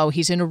now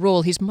he's in a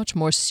role he's much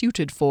more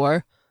suited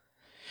for.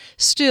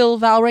 Still,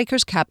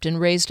 Valraker's captain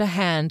raised a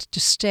hand to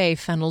stay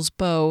Fennel's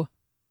bow.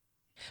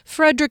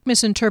 Frederick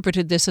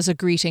misinterpreted this as a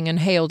greeting and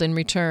hailed in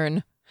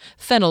return.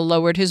 Fennel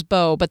lowered his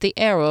bow, but the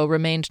arrow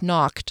remained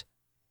nocked.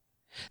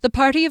 The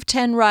party of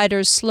 10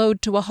 riders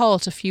slowed to a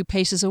halt a few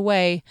paces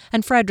away,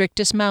 and Frederick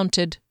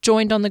dismounted,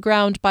 joined on the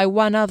ground by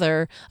one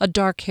other, a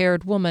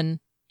dark-haired woman.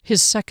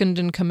 His second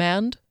in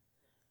command?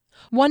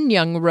 One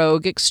young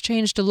rogue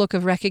exchanged a look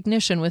of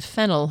recognition with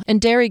Fennel, and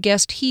Derry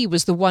guessed he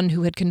was the one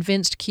who had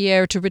convinced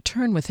Kier to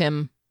return with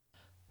him.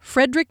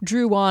 Frederick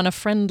drew on a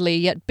friendly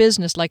yet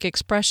businesslike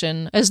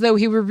expression, as though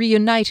he were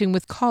reuniting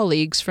with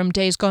colleagues from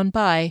days gone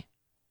by.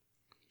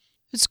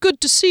 "It's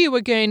good to see you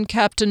again,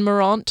 Captain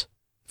Morant,"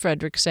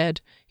 Frederick said,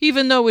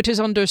 "even though it is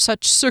under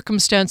such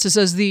circumstances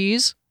as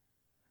these."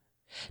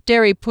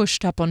 Derry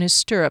pushed up on his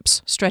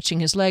stirrups,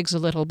 stretching his legs a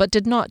little, but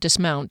did not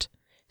dismount.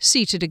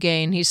 Seated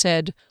again, he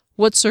said,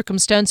 "What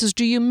circumstances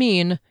do you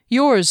mean?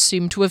 Yours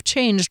seem to have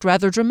changed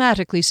rather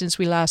dramatically since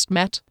we last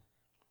met."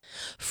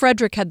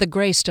 Frederick had the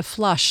grace to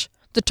flush.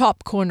 The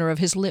top corner of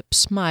his lip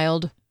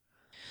smiled.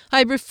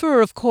 "I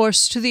refer, of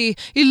course, to the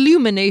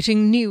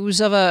illuminating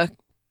news of a—"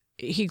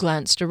 He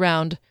glanced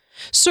around.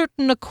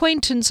 certain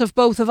acquaintance of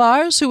both of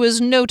ours who is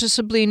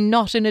noticeably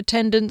not in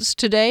attendance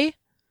today."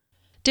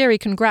 Derry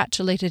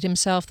congratulated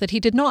himself that he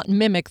did not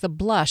mimic the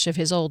blush of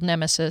his old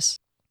nemesis.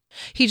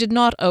 He did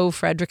not owe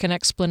Frederick an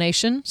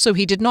explanation, so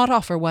he did not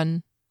offer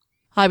one.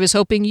 "I was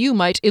hoping you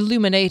might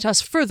illuminate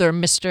us further,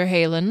 Mr.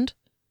 Hayland."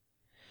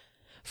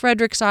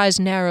 Frederick's eyes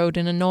narrowed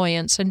in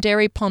annoyance, and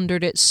Derry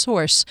pondered its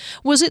source.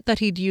 Was it that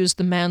he'd used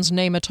the man's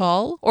name at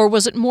all, or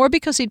was it more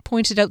because he'd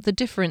pointed out the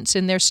difference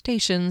in their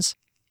stations?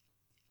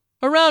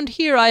 "Around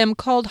here I am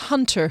called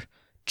Hunter.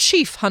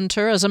 Chief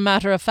Hunter, as a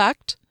matter of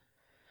fact."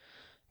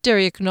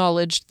 Derry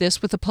acknowledged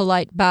this with a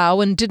polite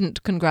bow and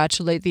didn't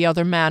congratulate the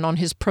other man on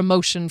his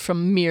promotion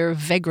from mere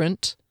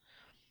vagrant.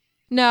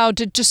 "Now,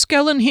 did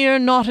Giskellen here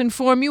not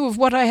inform you of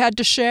what I had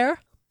to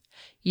share?"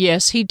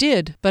 "Yes, he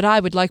did, but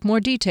I would like more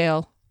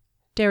detail."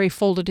 Derry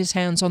folded his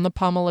hands on the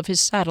pommel of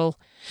his saddle.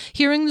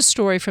 Hearing the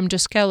story from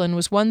Giskellen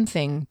was one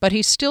thing, but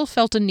he still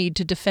felt a need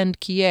to defend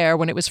Kier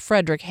when it was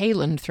Frederick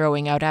Hayland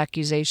throwing out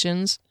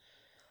accusations.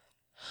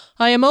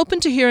 "I am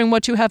open to hearing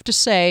what you have to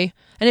say,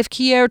 and if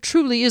Kier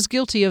truly is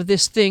guilty of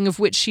this thing of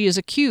which she is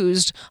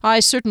accused, I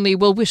certainly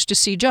will wish to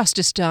see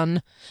justice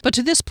done. But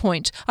to this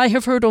point, I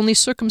have heard only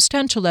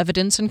circumstantial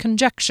evidence and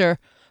conjecture.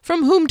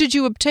 From whom did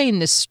you obtain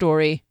this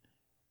story?"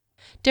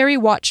 Derry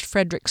watched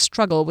Frederick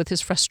struggle with his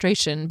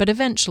frustration, but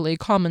eventually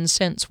common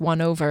sense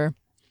won over.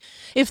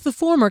 If the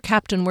former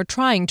captain were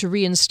trying to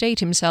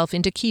reinstate himself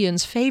into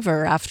Kian's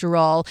favour, after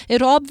all,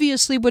 it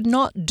obviously would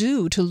not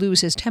do to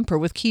lose his temper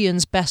with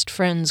Kian's best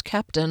friend's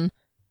captain.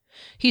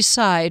 He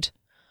sighed.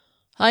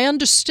 "I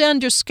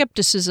understand your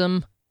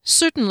skepticism,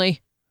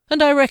 certainly,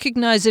 and I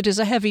recognize it is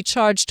a heavy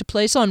charge to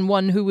place on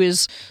one who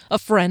is a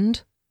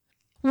friend.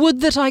 Would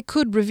that I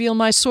could reveal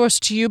my source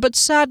to you, but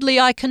sadly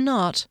I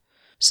cannot.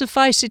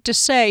 Suffice it to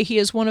say, he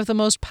is one of the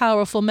most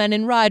powerful men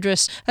in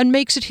Rydres, and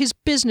makes it his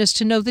business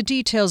to know the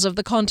details of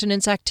the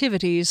continent's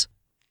activities."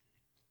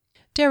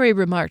 Derry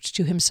remarked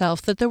to himself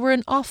that there were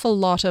an awful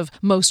lot of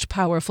most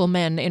powerful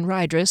men in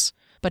Rydres,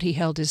 but he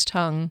held his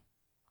tongue.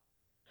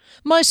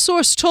 "My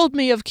source told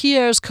me of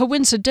Kier's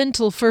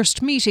coincidental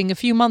first meeting a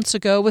few months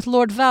ago with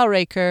Lord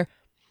Valraker.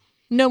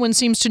 No one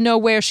seems to know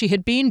where she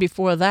had been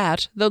before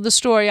that, though the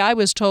story I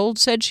was told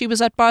said she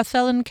was at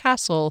Barthelon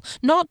Castle,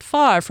 not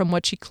far from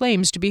what she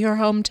claims to be her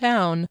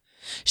hometown.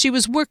 She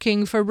was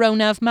working for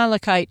Ronav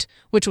Malachite,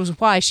 which was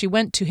why she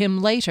went to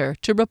him later,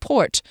 to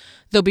report,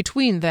 though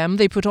between them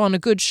they put on a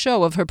good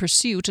show of her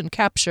pursuit and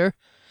capture.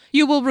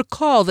 You will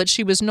recall that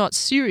she was not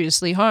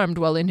seriously harmed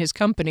while in his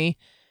company."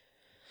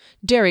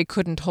 Derry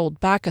couldn't hold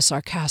back a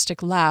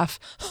sarcastic laugh.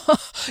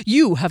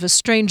 "You have a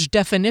strange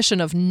definition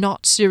of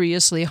not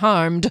seriously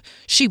harmed.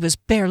 She was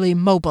barely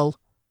mobile."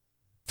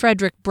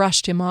 Frederick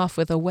brushed him off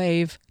with a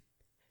wave.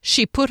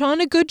 "She put on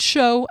a good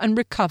show and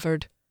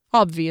recovered.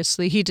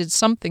 Obviously he did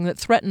something that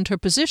threatened her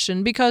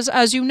position because,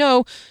 as you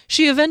know,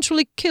 she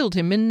eventually killed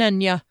him in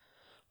Nenya.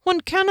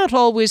 One cannot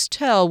always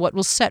tell what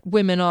will set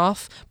women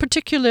off,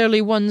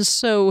 particularly ones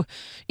so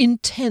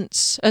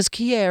intense as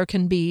Kier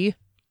can be."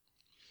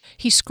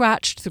 He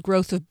scratched the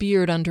growth of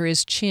beard under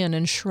his chin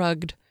and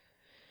shrugged.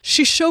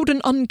 "She showed an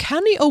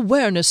uncanny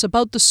awareness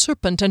about the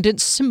serpent and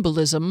its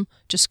symbolism,"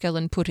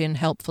 Giskellen put in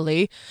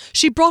helpfully.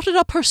 "She brought it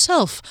up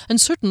herself,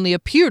 and certainly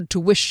appeared to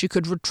wish she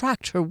could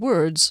retract her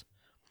words."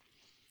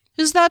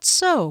 "Is that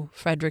so?"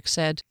 Frederick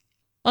said,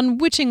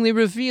 unwittingly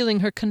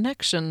revealing her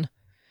connection.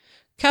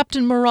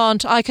 "Captain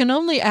Morant, I can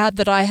only add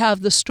that I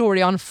have the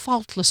story on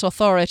faultless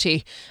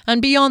authority,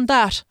 and beyond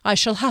that I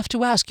shall have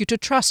to ask you to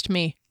trust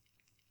me."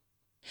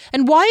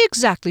 "And why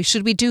exactly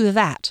should we do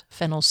that?"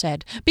 Fennel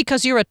said.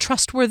 "Because you're a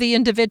trustworthy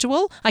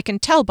individual? I can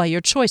tell by your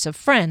choice of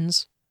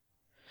friends."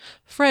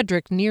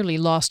 Frederick nearly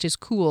lost his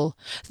cool.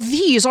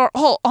 "These are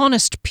all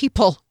honest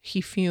people,"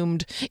 he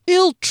fumed.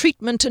 "Ill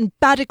treatment and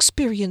bad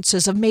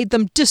experiences have made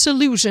them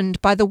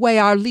disillusioned by the way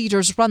our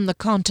leaders run the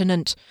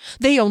continent.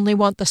 They only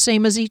want the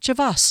same as each of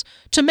us,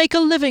 to make a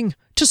living,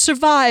 to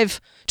survive,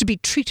 to be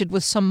treated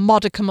with some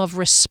modicum of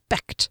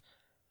respect."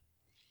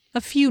 A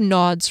few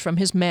nods from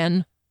his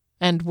men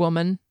and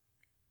woman.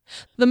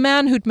 The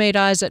man who'd made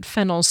eyes at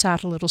Fennel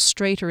sat a little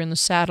straighter in the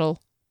saddle.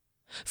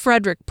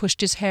 Frederick pushed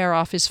his hair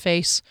off his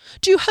face.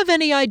 "Do you have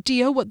any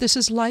idea what this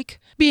is like,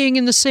 being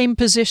in the same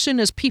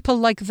position as people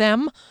like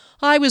them?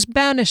 I was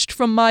banished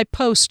from my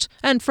post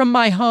and from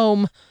my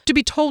home, to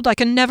be told I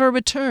can never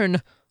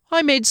return.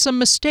 I made some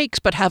mistakes,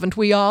 but haven't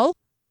we all?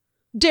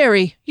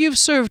 Derry, you've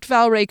served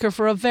Valraker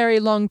for a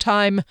very long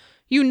time.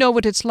 You know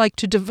what it's like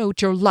to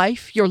devote your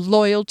life, your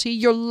loyalty,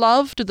 your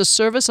love to the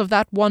service of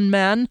that one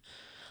man.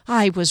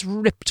 I was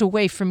ripped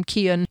away from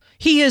Kian.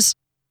 He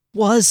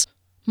was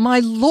my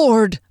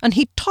lord, and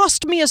he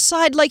tossed me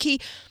aside like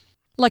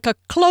a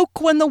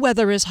cloak when the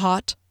weather is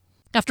hot,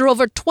 after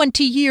over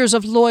 20 years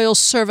of loyal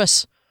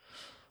service.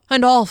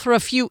 And all for a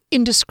few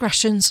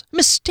indiscretions.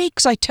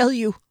 Mistakes, I tell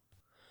you."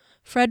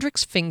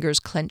 Frederick's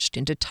fingers clenched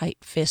into tight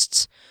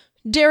fists.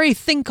 "Derry,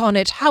 think on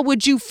it. How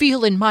would you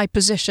feel in my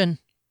position?"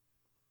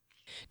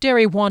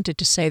 Derry wanted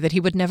to say that he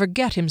would never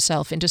get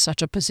himself into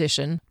such a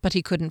position, but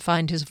he couldn't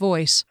find his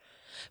voice.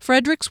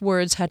 Frederick's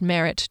words had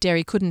merit,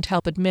 Derry couldn't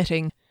help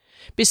admitting.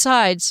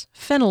 Besides,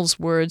 Fennel's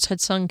words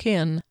had sunk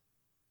in.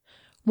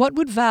 What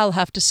would Val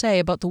have to say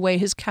about the way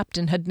his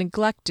captain had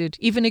neglected,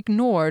 even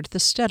ignored, the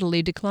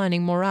steadily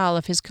declining morale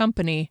of his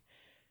company?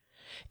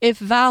 If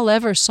Val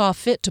ever saw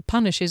fit to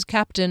punish his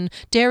captain,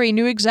 Derry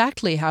knew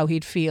exactly how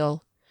he'd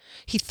feel.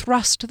 He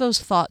thrust those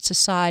thoughts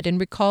aside and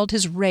recalled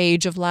his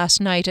rage of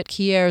last night at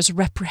Kier's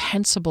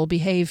reprehensible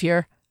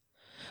behaviour.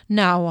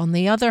 Now, on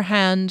the other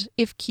hand,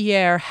 if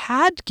Kier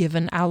had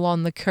given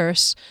Allon the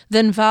curse,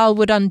 then Val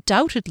would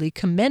undoubtedly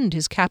commend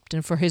his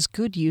captain for his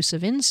good use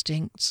of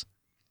instincts.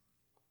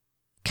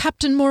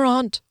 "Captain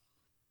Morant!"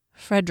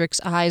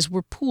 Frederick's eyes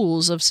were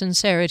pools of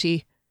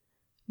sincerity.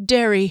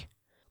 "Derry,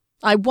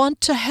 I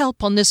want to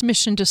help on this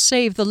mission to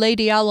save the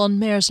Lady Allon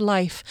Mare's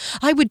life.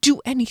 I would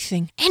do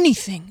anything,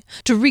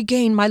 to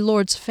regain my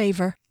lord's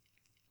favour."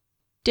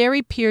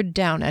 Derry peered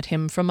down at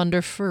him from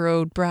under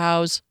furrowed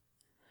brows.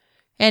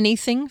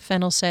 "Anything,"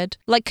 Fennel said,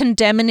 "like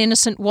condemn an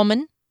innocent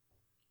woman?"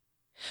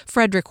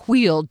 Frederick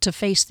wheeled to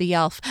face the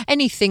elf.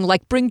 "Anything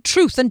like bring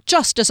truth and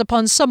justice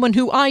upon someone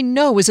who I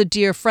know is a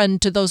dear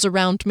friend to those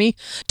around me.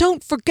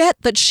 Don't forget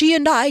that she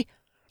and I—"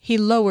 He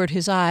lowered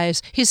his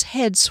eyes, his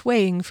head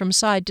swaying from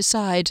side to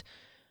side.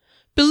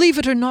 "Believe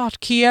it or not,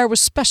 Kier was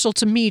special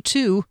to me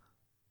too."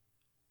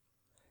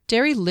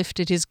 Derry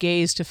lifted his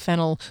gaze to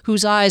Fennel,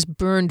 whose eyes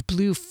burned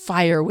blue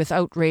fire with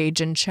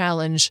outrage and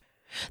challenge.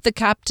 The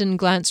captain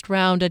glanced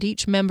round at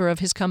each member of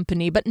his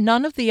company, but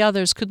none of the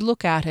others could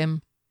look at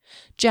him.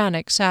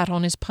 Janek sat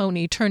on his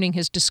pony, turning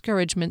his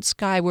discouragement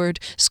skyward.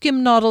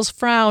 Skimnoddle's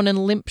frown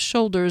and limp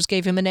shoulders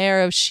gave him an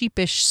air of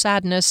sheepish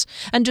sadness,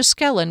 and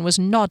Duskellen was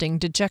nodding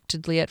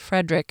dejectedly at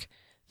Frederick.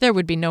 There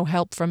would be no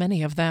help from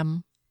any of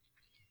them.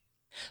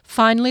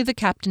 Finally the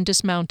captain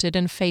dismounted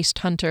and faced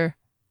Hunter.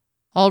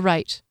 "All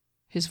right."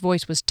 His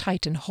voice was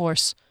tight and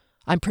hoarse.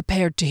 "I'm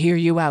prepared to hear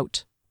you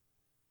out."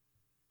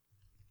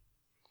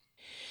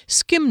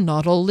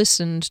 Skimnoddle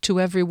listened to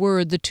every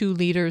word the two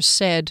leaders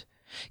said.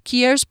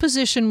 Kier's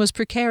position was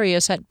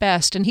precarious at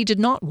best, and he did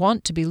not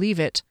want to believe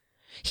it.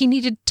 He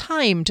needed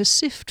time to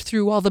sift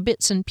through all the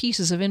bits and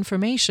pieces of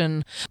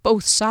information.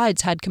 Both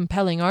sides had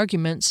compelling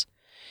arguments.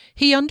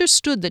 He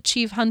understood that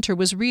Chief Hunter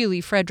was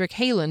really Frederick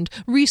Hayland,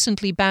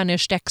 recently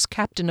banished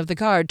ex-captain of the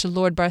guard to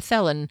Lord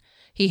Barthelon.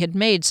 He had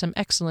made some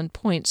excellent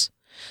points.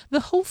 The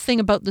whole thing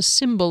about the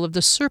symbol of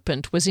the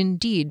serpent was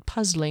indeed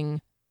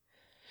puzzling.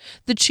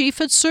 The chief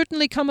had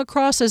certainly come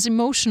across as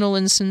emotional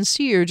and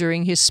sincere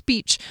during his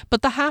speech,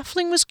 but the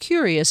halfling was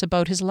curious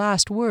about his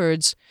last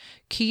words.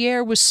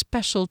 "Kier was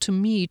special to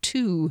me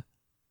too."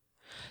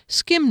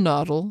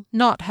 Skimnoddle,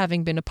 not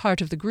having been a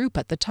part of the group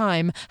at the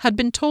time, had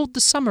been told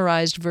the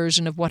summarized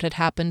version of what had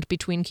happened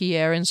between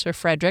Kier and Sir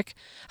Frederick,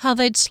 how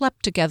they'd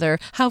slept together,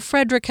 how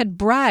Frederick had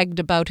bragged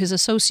about his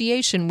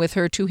association with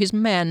her to his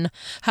men,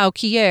 how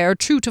Kier,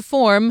 true to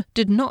form,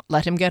 did not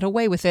let him get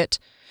away with it,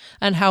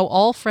 and how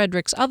all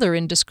Frederick's other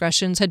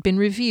indiscretions had been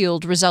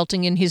revealed,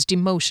 resulting in his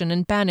demotion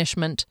and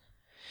banishment.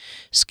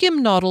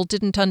 Skimnoddle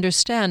didn't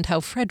understand how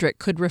Frederick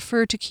could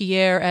refer to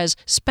Kier as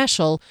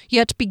special,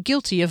 yet be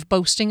guilty of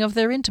boasting of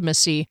their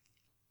intimacy.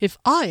 "If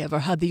I ever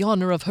had the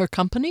honour of her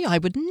company, I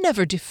would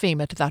never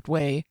defame it that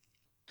way."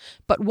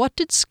 But what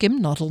did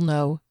Skimnoddle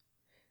know?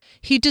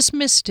 He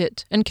dismissed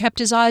it and kept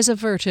his eyes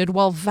averted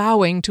while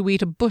vowing to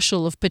eat a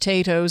bushel of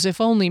potatoes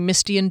if only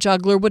Misty and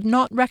Juggler would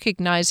not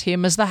recognize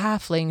him as the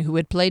halfling who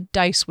had played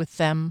dice with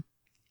them.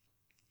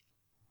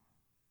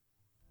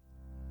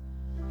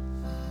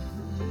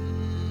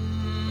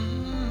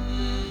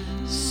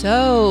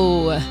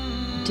 So,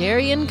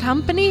 Derry and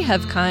Company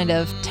have kind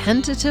of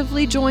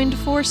tentatively joined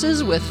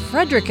forces with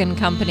Frederick and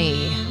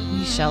Company.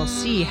 We shall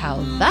see how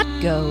that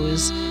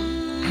goes.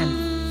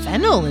 And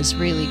Fennel is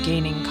really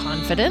gaining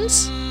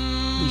confidence.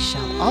 We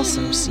shall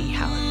also see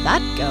how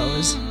that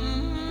goes.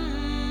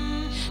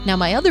 Now,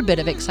 my other bit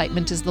of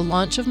excitement is the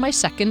launch of my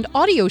second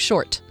audio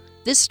short.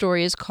 This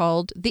story is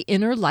called The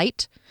Inner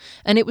Light,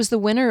 and it was the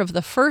winner of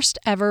the first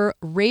ever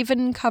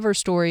Raven cover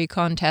story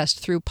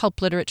contest through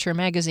Pulp Literature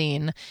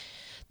magazine.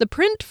 The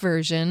print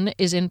version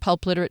is in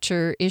Pulp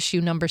Literature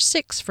issue number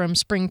 6 from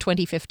spring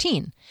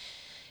 2015.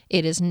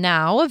 It is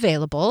now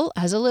available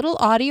as a little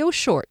audio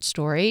short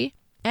story,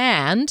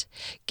 and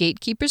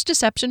Gatekeeper's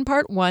Deception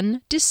Part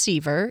 1,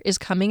 Deceiver, is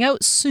coming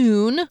out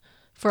soon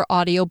for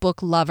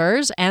audiobook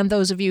lovers and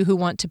those of you who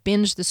want to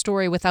binge the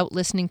story without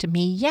listening to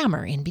me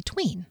yammer in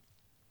between.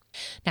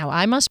 Now,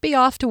 I must be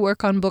off to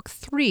work on book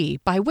 3,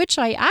 by which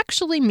I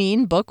actually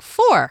mean book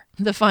 4,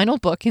 the final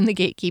book in the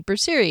Gatekeeper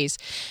series.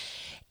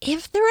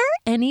 If there are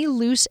any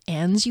loose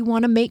ends you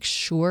want to make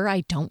sure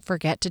I don't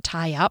forget to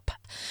tie up,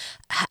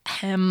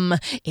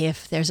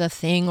 if there's a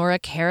thing or a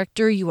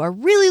character you are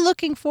really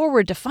looking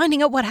forward to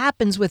finding out what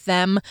happens with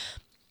them,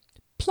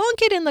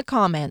 plonk it in the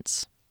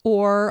comments,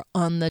 or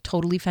on the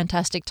Totally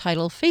Fantastic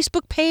Title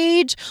Facebook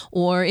page,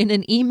 or in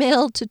an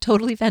email to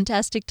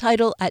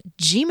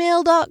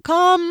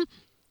totallyfantastictitle@gmail.com.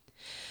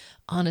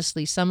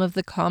 Honestly, some of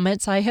the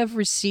comments I have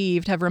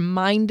received have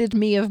reminded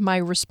me of my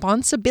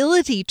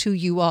responsibility to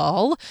you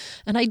all,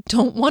 and I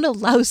don't want to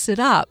louse it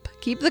up.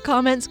 Keep the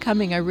comments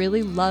coming. I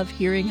really love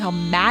hearing how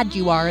mad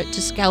you are at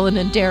Tuskellan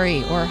and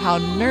Derry, or how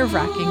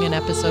nerve-wracking an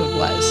episode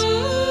was.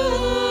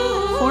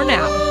 For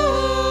now,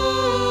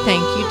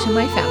 thank you to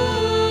my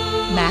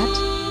family,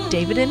 Matt,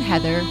 David and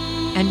Heather,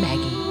 and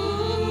Maggie.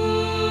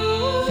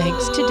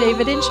 Thanks to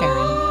David and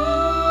Sharon.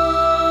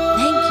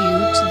 Thank you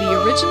to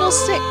the original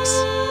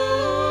 6.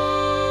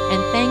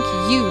 And thank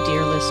you,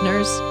 dear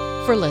listeners,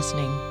 for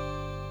listening.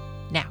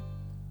 Now,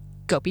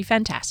 go be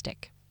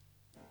fantastic.